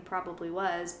 I mean, probably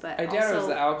was, but I doubt it was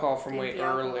the alcohol from way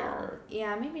earlier. Alcohol.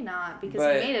 Yeah, maybe not, because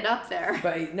But- he made it up there.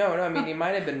 But no, I mean, he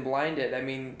might have been blinded. I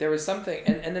mean, there was something,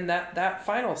 and then that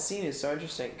final scene is so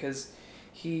interesting, because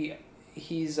he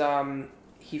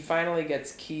finally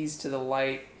gets keys to the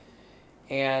light,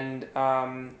 and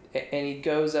he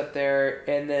goes up there,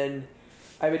 and then,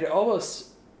 I mean, it almost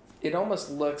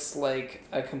looks like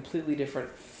a completely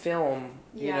different film,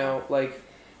 you Yeah. know, like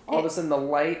all of a sudden the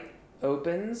light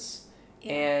opens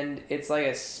and it's like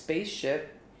a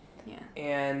spaceship, Yeah.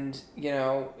 and you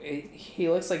know, he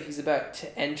looks like he's about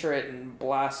to enter it and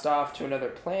blast off to another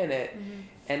planet,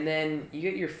 and then you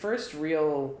get your first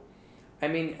real, I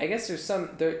mean, I guess there's some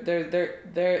there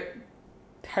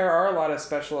are a lot of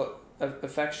special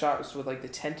effect shots with like the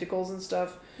tentacles and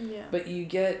stuff, Yeah. but you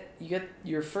get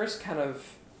your first kind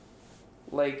of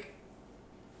like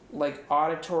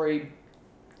auditory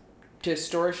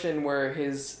distortion where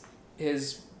his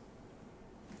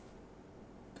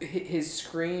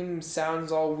scream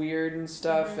sounds all weird and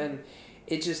stuff, and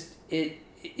it just it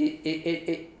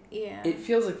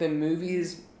feels like the movie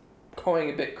is going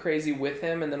a bit crazy with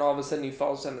him, and then all of a sudden he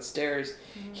falls down the stairs.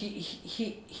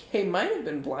 He might have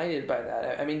been blinded by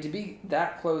that. I mean, to be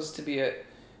that close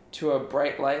to a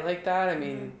bright light like that, I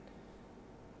mean,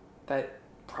 that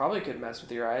probably could mess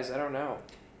with your eyes. I don't know.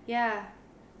 Yeah.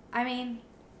 I mean,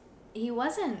 he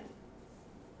wasn't...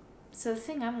 So the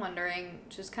thing I'm wondering,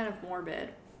 just kind of morbid,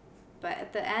 but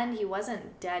at the end he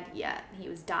wasn't dead yet. He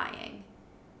was dying.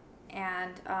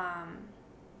 And,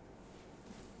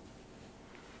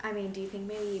 I mean, do you think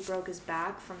maybe he broke his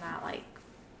back from that, like,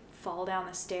 fall down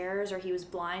the stairs, or he was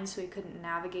blind so he couldn't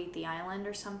navigate the island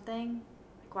or something?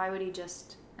 Like, why would he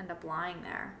just end up lying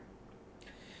there?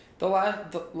 The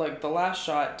last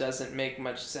shot doesn't make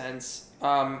much sense.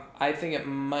 I think it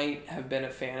might have been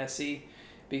a fantasy,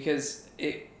 because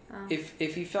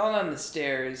if he fell down the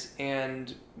stairs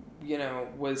and, you know,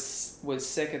 was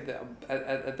sick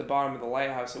at the bottom of the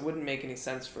lighthouse, it wouldn't make any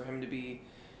sense for him to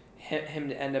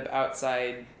end up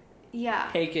outside,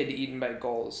 Yeah. naked, eaten by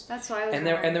gulls. That's why I was And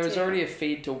there was too. already a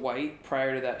fade to white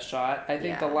prior to that shot. I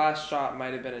think the Yeah. last shot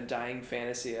might have been a dying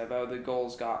fantasy of, oh, the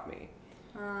gulls got me.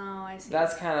 Oh, I see.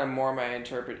 That's kind of more my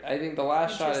interpret. I think the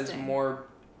last shot is Interesting. more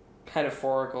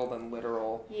metaphorical than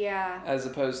literal, Yeah. as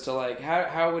opposed to like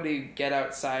how would he get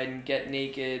outside and get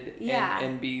naked Yeah.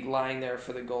 and be lying there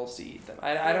for the gulls to eat them?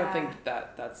 I don't think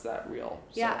that's that real.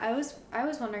 So. Yeah, I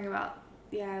was wondering about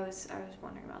I was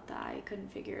wondering about that. I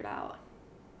couldn't figure it out.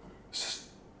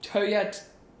 So yeah,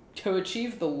 to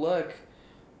achieve the look,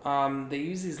 they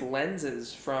use these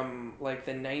lenses from like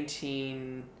the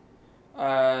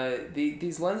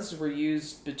these lenses were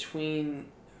used between,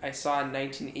 I saw, in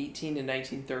 1918 and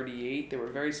 1938. They were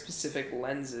very specific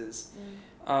lenses.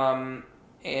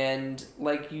 And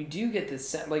like you do get this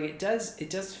sense, like it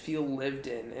does feel lived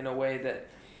in a way that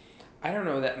I don't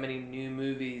know that many new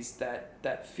movies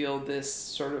that feel this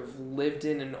sort of lived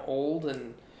in and old.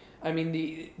 And I mean,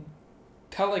 the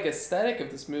like aesthetic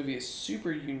of this movie is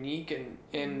super unique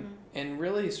and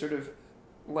really sort of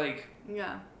like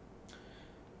Yeah.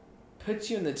 puts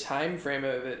you in the time frame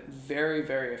of it very,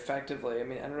 very effectively. I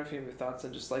mean, I don't know if you have any thoughts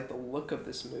on just like the look of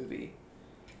this movie.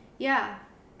 Yeah,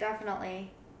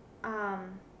 definitely.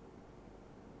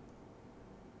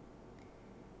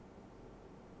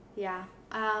 Yeah.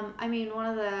 I mean,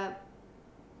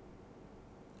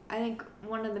 I think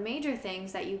one of the major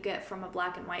things that you get from a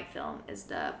black and white film is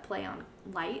the play on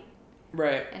light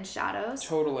Right. and shadows.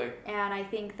 Totally. And I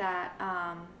think that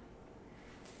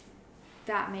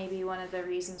that may be one of the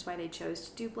reasons why they chose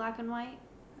to do black and white.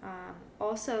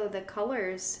 Also, the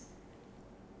colors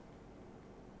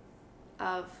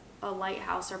of a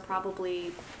lighthouse are probably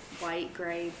white,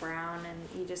 gray, brown,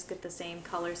 and you just get the same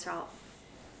colors throughout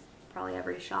probably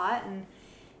every shot.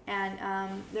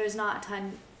 And there's not a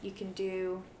ton you can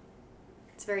do.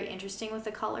 It's very interesting with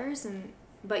the colors,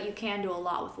 but you can do a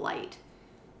lot with light.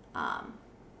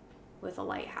 With a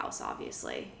lighthouse,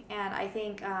 obviously. And I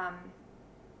think,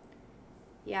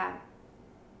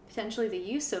 potentially the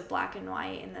use of black and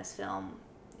white in this film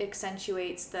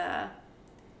accentuates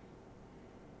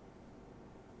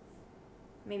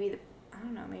maybe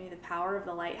the power of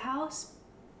the lighthouse,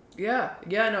 Yeah,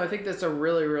 no, I think that's a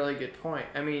really, really good point.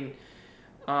 I mean,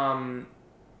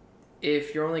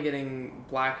 if you're only getting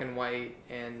black and white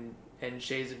and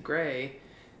shades of gray,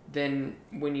 then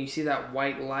when you see that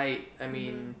white light, I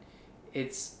mean,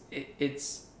 it's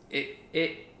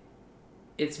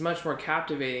much more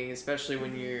captivating, especially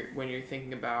when you're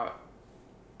thinking about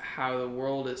how the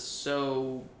world is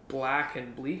so black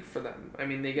and bleak for them. I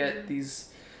mean, they get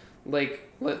these, like,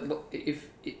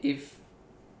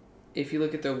 if you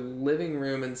look at their living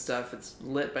room and stuff, it's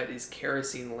lit by these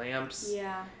kerosene lamps.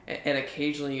 Yeah. And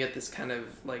occasionally you get this kind of,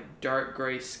 like, dark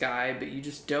gray sky, but you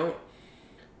just don't,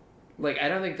 like, I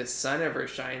don't think the sun ever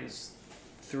shines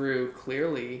through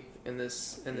clearly in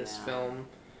this film.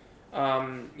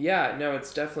 Yeah, no,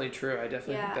 it's definitely true. I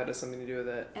definitely think that has something to do with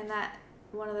it. And that,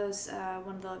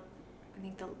 I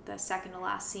think the second to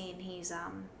last scene, he's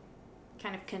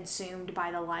kind of consumed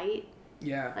by the light.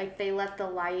 Yeah. Like, they let the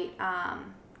light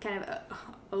kind of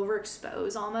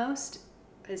overexpose almost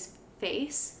his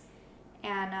face,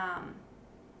 and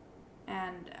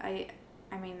I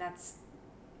mean, that's,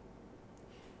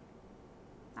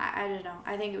 I don't know.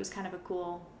 I think it was kind of a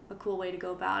cool way to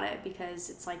go about it,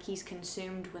 because it's like he's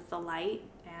consumed with the light,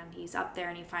 and he's up there,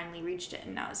 and he finally reached it,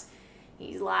 and now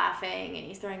he's laughing, and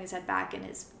he's throwing his head back, and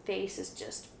his face is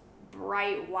just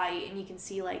bright white, and you can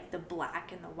see, like, the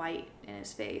black and the white in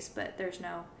his face, but there's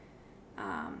no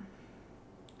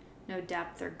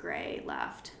depth or gray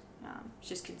left. It's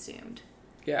just consumed.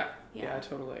 Yeah,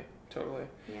 totally.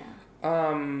 Yeah.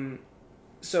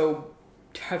 So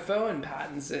Defoe and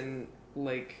Pattinson,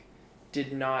 like,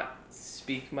 did not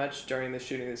speak much during the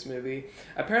shooting of this movie.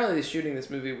 Apparently the shooting of this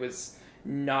movie was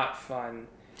not fun,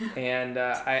 and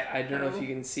I don't know if you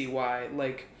can see why.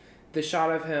 Like, the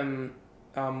shot of him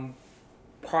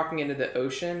walking into the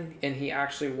ocean, and he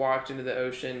actually walked into the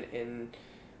ocean in,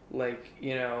 like,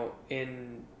 you know,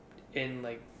 in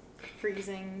like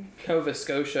freezing Nova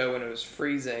Scotia when it was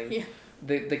freezing. Yeah.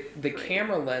 The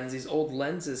camera lens, these old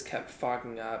lenses kept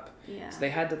fogging up. Yeah. So they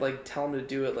had to, like, tell him to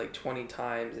do it like 20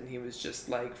 times, and he was just,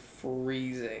 like,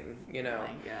 freezing, you know. Oh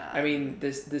my God. I mean,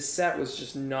 this set was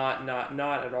just not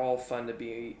at all fun to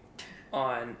be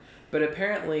on. But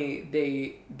apparently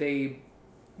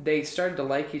they started to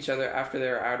like each other after they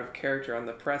were out of character on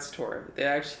the press tour. They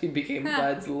actually became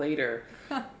buds later.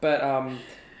 But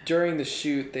during the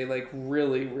shoot, they, like,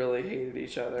 really, really hated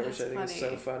each other, That's which I think is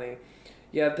so funny. funny.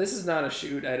 Yeah, this is not a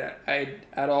shoot I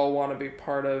at all want to be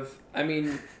part of. I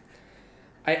mean,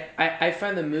 I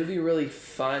find the movie really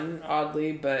fun,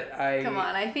 oddly, but Come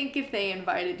on, I think if they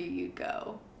invited you, you'd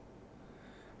go.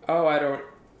 Oh, I don't...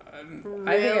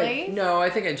 Really? I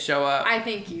think I'd show up. I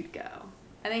think you'd go.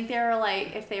 I think they were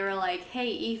like, if they were like, hey,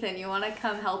 Ethan, you want to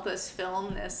come help us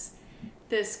film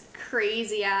this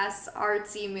crazy ass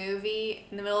artsy movie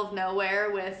in the middle of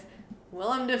nowhere with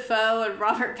Willem Dafoe and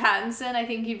Robert Pattinson, I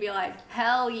think you'd be like,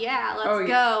 hell yeah, let's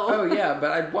go. Oh yeah,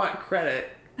 but I'd want credit.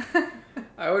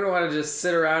 I wouldn't want to just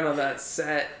sit around on that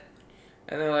set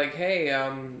and they're like, hey,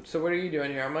 so what are you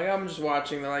doing here? I'm like, I'm just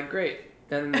watching. They're like, great.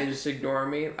 And then they just ignore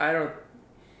me.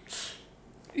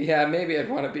 Yeah, maybe I'd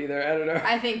want to be there. I don't know.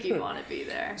 I think you'd want to be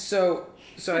there. So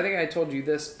I think I told you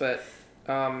this, but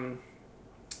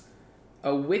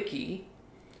a wiki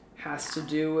has to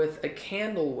do with a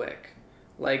candle wick,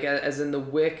 like, as in the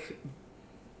wick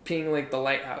being like the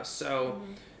lighthouse.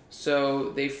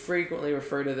 So they frequently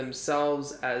refer to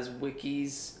themselves as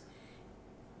wikis.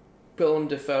 Willem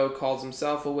Dafoe calls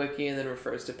himself a wiki and then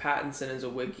refers to Pattinson as a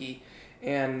wiki,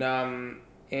 and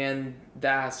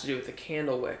that has to do with the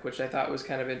candle wick, which I thought was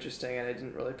kind of interesting, and I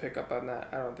didn't really pick up on that,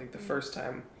 I don't think, the first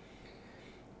time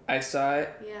I saw it.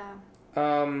 Yeah.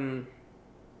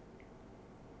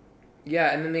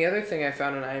 Yeah, and then the other thing I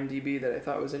found on IMDb that I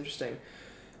thought was interesting,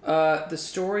 the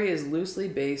story is loosely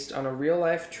based on a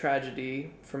real-life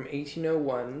tragedy from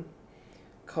 1801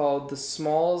 called the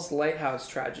Smalls Lighthouse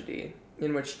Tragedy,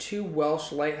 in which two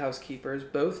Welsh lighthouse keepers,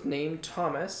 both named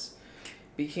Thomas,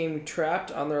 became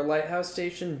trapped on their lighthouse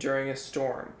station during a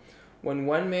storm. When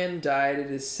one man died, it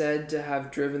is said to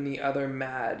have driven the other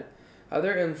mad.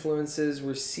 Other influences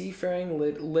were seafaring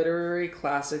literary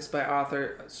classics by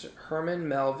author Herman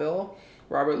Melville,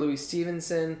 Robert Louis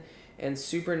Stevenson, and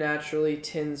supernaturally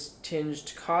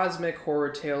tinged cosmic horror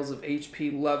tales of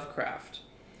H.P. Lovecraft.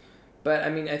 But I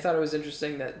mean, I thought it was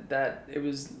interesting that it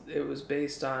was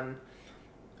based on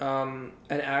an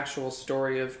actual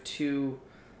story of two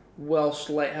Welsh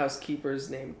lighthouse keepers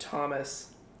named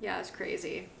Thomas. Yeah, it's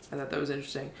crazy. I thought that was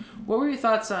interesting. What were your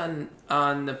thoughts on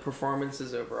the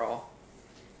performances overall?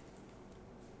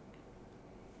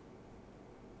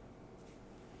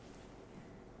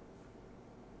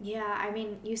 Yeah, I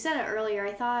mean, you said it earlier.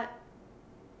 I thought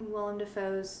Willem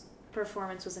Dafoe's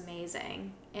performance was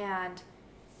amazing, and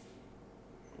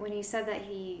when he said that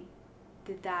he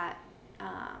did that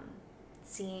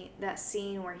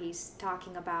scene where he's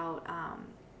talking about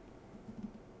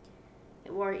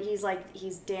where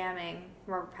he's damning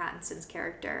Robert Pattinson's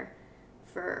character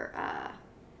for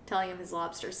telling him his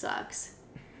lobster sucks,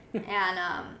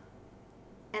 and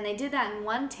they did that in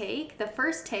one take, the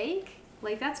first take.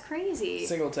 Like, that's crazy.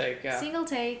 Single take, yeah. Single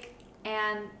take,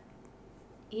 and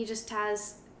he just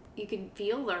has, you can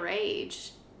feel the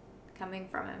rage coming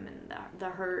from him and the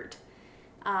hurt.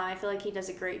 I feel like he does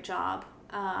a great job.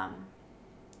 And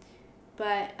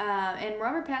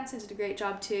Robert Pattinson did a great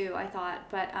job too, I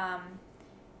thought. But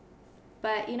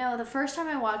you know, the first time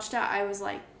I watched it, I was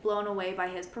like blown away by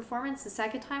his performance. The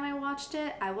second time I watched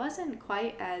it, I wasn't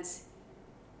quite as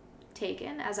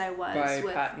taken as I was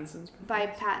by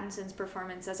Pattinson's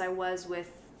performance as I was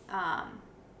with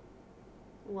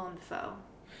Willem Dafoe.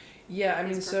 Yeah, I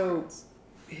mean, so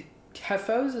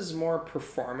Dafoe's is more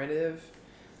performative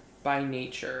by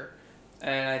nature,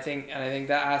 and I think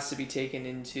that has to be taken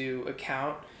into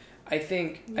account. I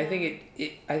think you're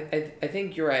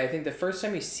right. I think the first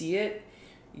time you see it,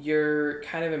 you're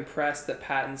kind of impressed that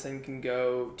Pattinson can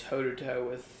go toe to toe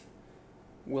with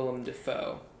Willem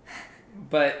Dafoe.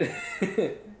 But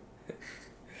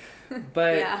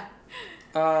yeah.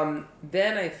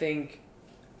 Then I think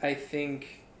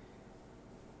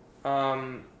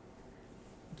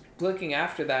looking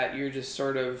after that, you're just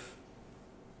sort of,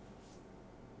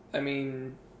 I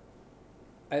mean,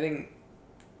 I think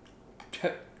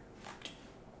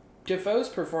Dafoe's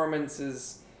performance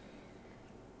is,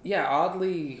 yeah,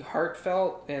 oddly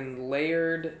heartfelt and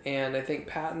layered, and I think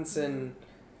Pattinson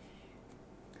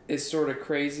is sort of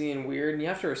crazy and weird, and you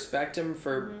have to respect him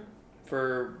for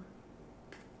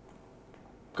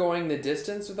going the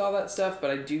distance with all that stuff.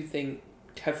 But I do think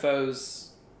Dafoe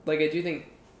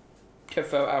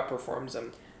outperforms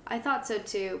him. I thought so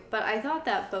too, but I thought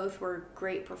that both were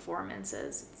great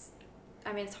performances.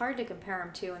 It's hard to compare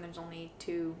them too when there's only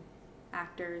two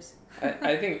actors.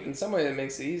 I think in some way that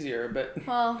makes it easier, but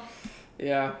well,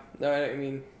 yeah, no, I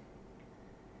mean,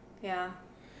 yeah.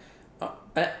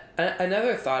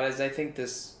 Another thought is I think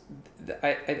this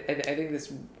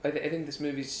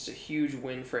movie is just a huge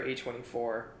win for A24.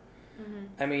 Mm-hmm.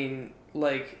 I mean,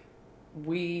 like,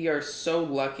 we are so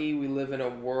lucky we live in a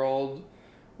world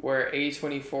where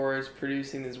A24 is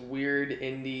producing this weird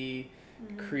indie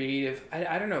creative.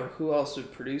 I don't know who else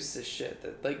would produce this shit.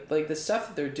 That like the stuff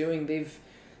that they're doing, they've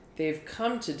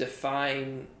come to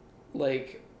define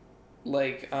like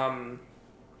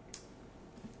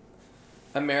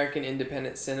American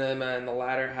independent cinema in the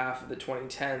latter half of the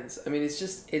 2010s. I mean, it's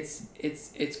just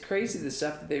it's crazy the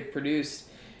stuff that they've produced,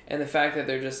 and the fact that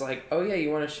they're just like, oh yeah, you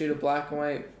want to shoot a black and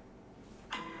white.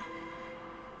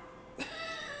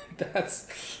 That's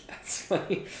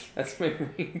funny. That's my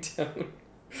ringtone.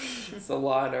 It's the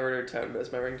Law and Order tone, but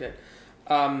it's my ringtone.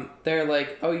 They're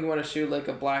like, oh, you want to shoot like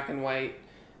a black and white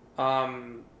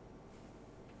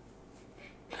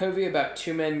movie about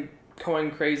two men going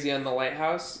crazy on the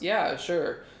lighthouse? Yeah,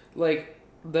 sure. Like,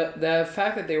 the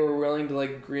fact that they were willing to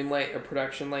like greenlight a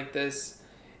production like this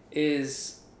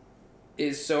is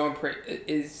so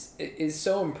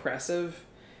impressive,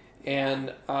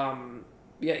 and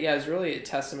yeah, it's really a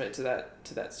testament to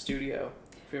that studio.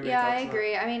 Yeah, I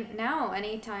agree. I mean, now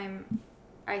anytime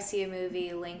I see a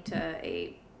movie linked to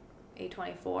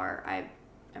A24,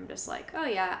 I'm just like, oh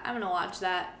yeah, I'm gonna watch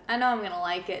that. I know I'm gonna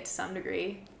like it to some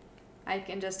degree. I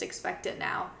can just expect it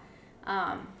now.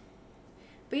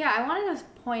 But yeah, I wanted to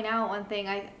point out one thing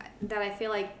that I feel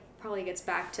like probably gets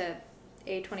back to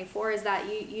A24 is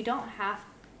that you don't have.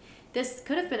 This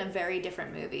could have been a very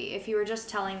different movie if you were just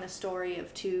telling the story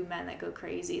of two men that go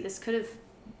crazy. This could have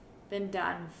been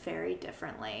done very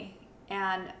differently,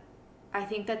 and I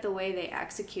think that the way they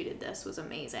executed this was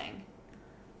amazing.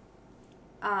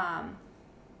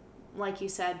 Like you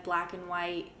said, black and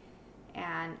white,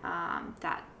 and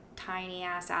that tiny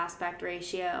ass aspect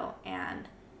ratio, and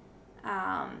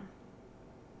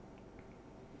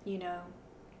you know,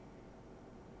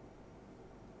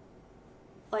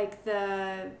 like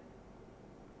the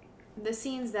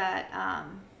scenes that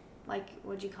like,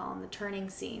 what'd you call them, the turning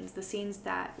scenes, the scenes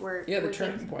that were the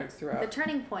turning points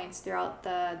throughout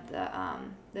the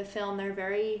film, they're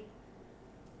very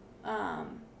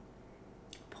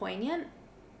poignant,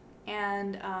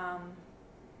 and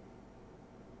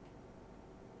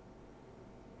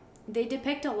they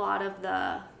depict a lot of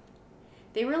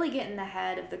they really get in the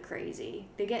head of the crazy.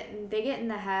 They get in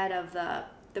the head of the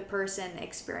person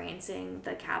experiencing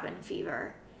the cabin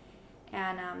fever,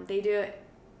 and they do it.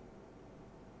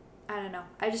 I don't know.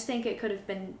 I just think it could have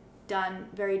been done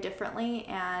very differently,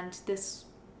 and this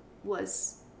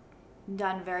was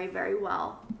done very, very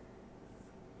well.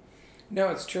 No,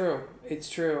 it's true. It's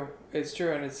true. It's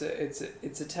true, and it's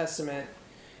a testament.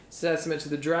 It's a testament to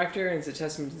the director, and it's a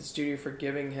testament to the studio for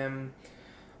giving him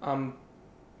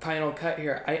final cut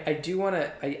here. I do want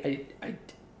to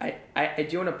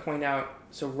point out.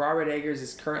 So Robert Eggers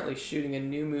is currently shooting a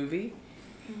new movie.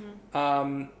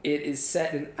 Mm-hmm. It is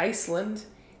set in Iceland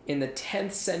in the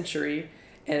 10th century,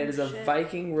 and it is a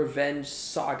Viking revenge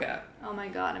saga. Oh my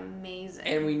god, amazing.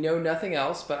 And we know nothing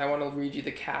else, but I want to read you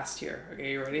the cast here.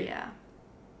 Okay, you ready? Yeah.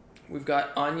 We've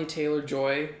got Anya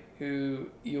Taylor-Joy,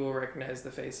 who you will recognize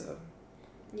the face of.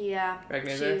 Yeah.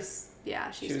 Recognize her? She's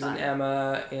She was fun. in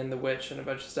Emma and The Witch and a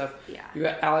bunch of stuff. Yeah. You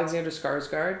got Alexander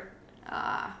Skarsgård.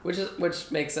 Ah. Which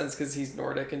makes sense because he's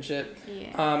Nordic and shit.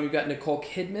 Yeah. You've got Nicole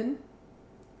Kidman.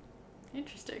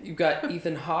 Interesting. You've got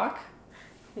Ethan Hawke.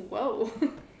 Whoa.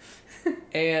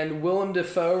 And Willem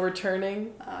Dafoe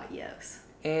returning. Yes.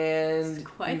 And it's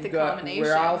quite you've the got combination.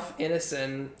 Ralph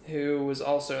Ineson, who was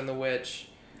also in The Witch.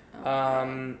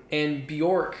 And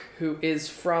Bjork, who is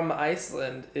from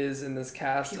Iceland, is in this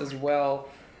cast as well.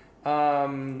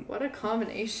 What a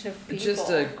combination of people. Just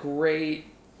a great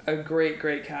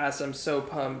cast. I'm so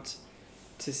pumped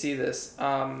to see this.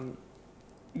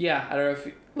 Yeah, I don't know if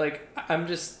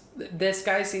this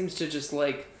guy seems to just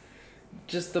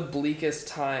the bleakest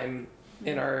time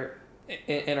in our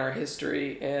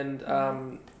history, and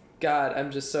God,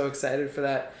 I'm just so excited for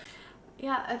that.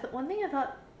 Yeah, one thing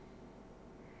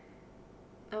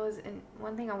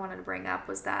I wanted to bring up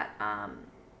was that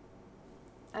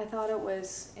I thought it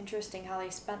was interesting how they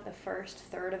spent the first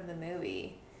third of the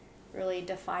movie really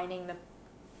defining the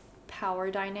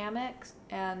power dynamics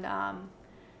and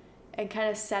kind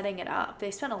of setting it up.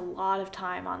 They spent a lot of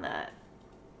time on the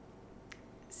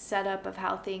setup of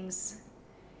how things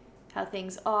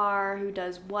are, who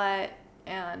does what,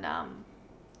 and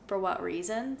for what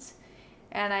reasons.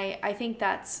 And I think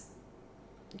that's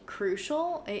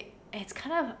crucial. It's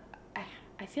kind of,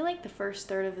 I feel like the first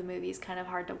third of the movie is kind of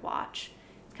hard to watch.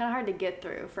 It's kind of hard to get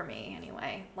through for me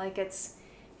anyway. Like it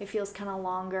feels kind of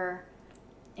longer,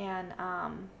 and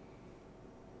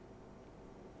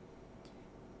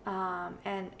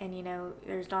you know,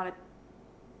 there's not a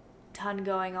ton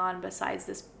going on besides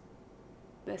this,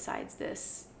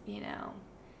 you know,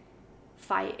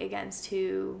 fight against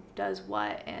who does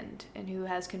what and who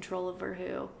has control over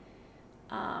who.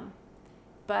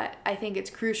 But I think it's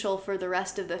crucial for the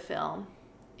rest of the film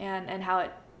and how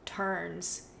it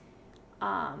turns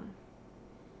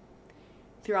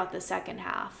throughout the second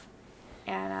half.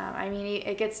 And I mean,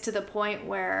 it gets to the point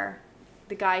where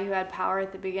the guy who had power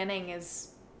at the beginning is,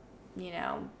 you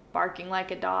know, barking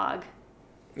like a dog.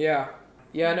 Yeah,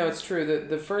 no, it's true.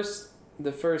 The first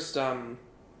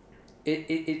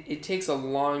it takes a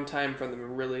long time for them to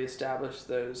really establish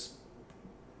those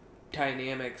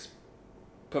dynamics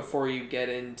before you get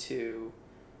into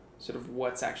sort of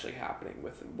what's actually happening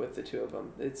with the two of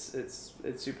them. It's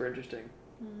super interesting.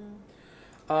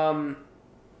 Mm-hmm.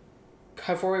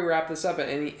 Before we wrap this up,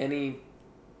 any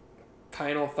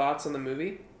final thoughts on the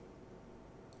movie?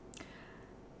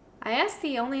 I guess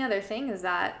the only other thing is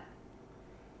that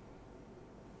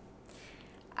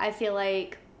I feel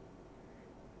like,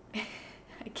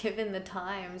 given the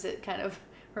times, it kind of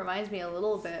reminds me a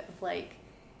little bit of like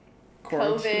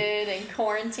COVID and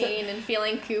quarantine and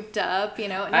feeling cooped up, you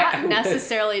know, not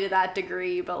necessarily to that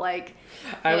degree, but like,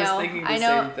 I was thinking the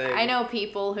same thing. I know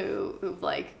people who've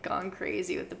like gone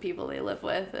crazy with the people they live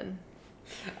with, and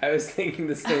I was thinking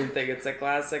the same thing. It's a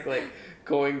classic like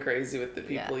going crazy with the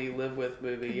people you live with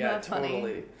movie. Yeah,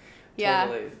 totally. Yeah,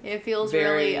 totally. It feels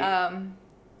really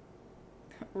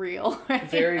real. Right?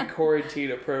 Very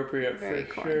quarantine appropriate. Very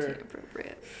for quarantine sure.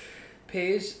 appropriate.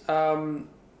 Paige,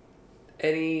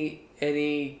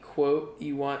 any quote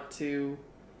you want to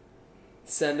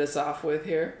send us off with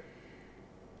here?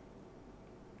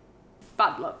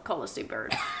 Bad luck, kill a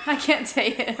seabird. I can't say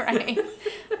it right.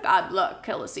 Bad luck,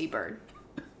 kill a seabird.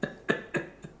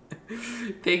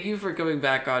 Thank you for coming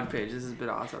back on, Paige. This has been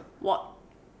awesome. What?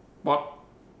 What?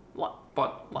 What? What?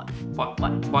 What? What?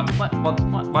 What? What? What? What?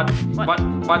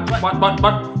 What?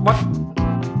 What? What?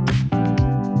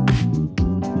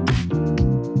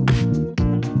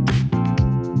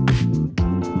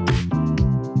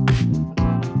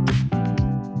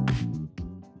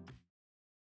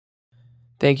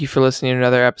 Thank you for listening to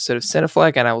another episode of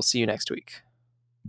Cineflex, and I will see you next week.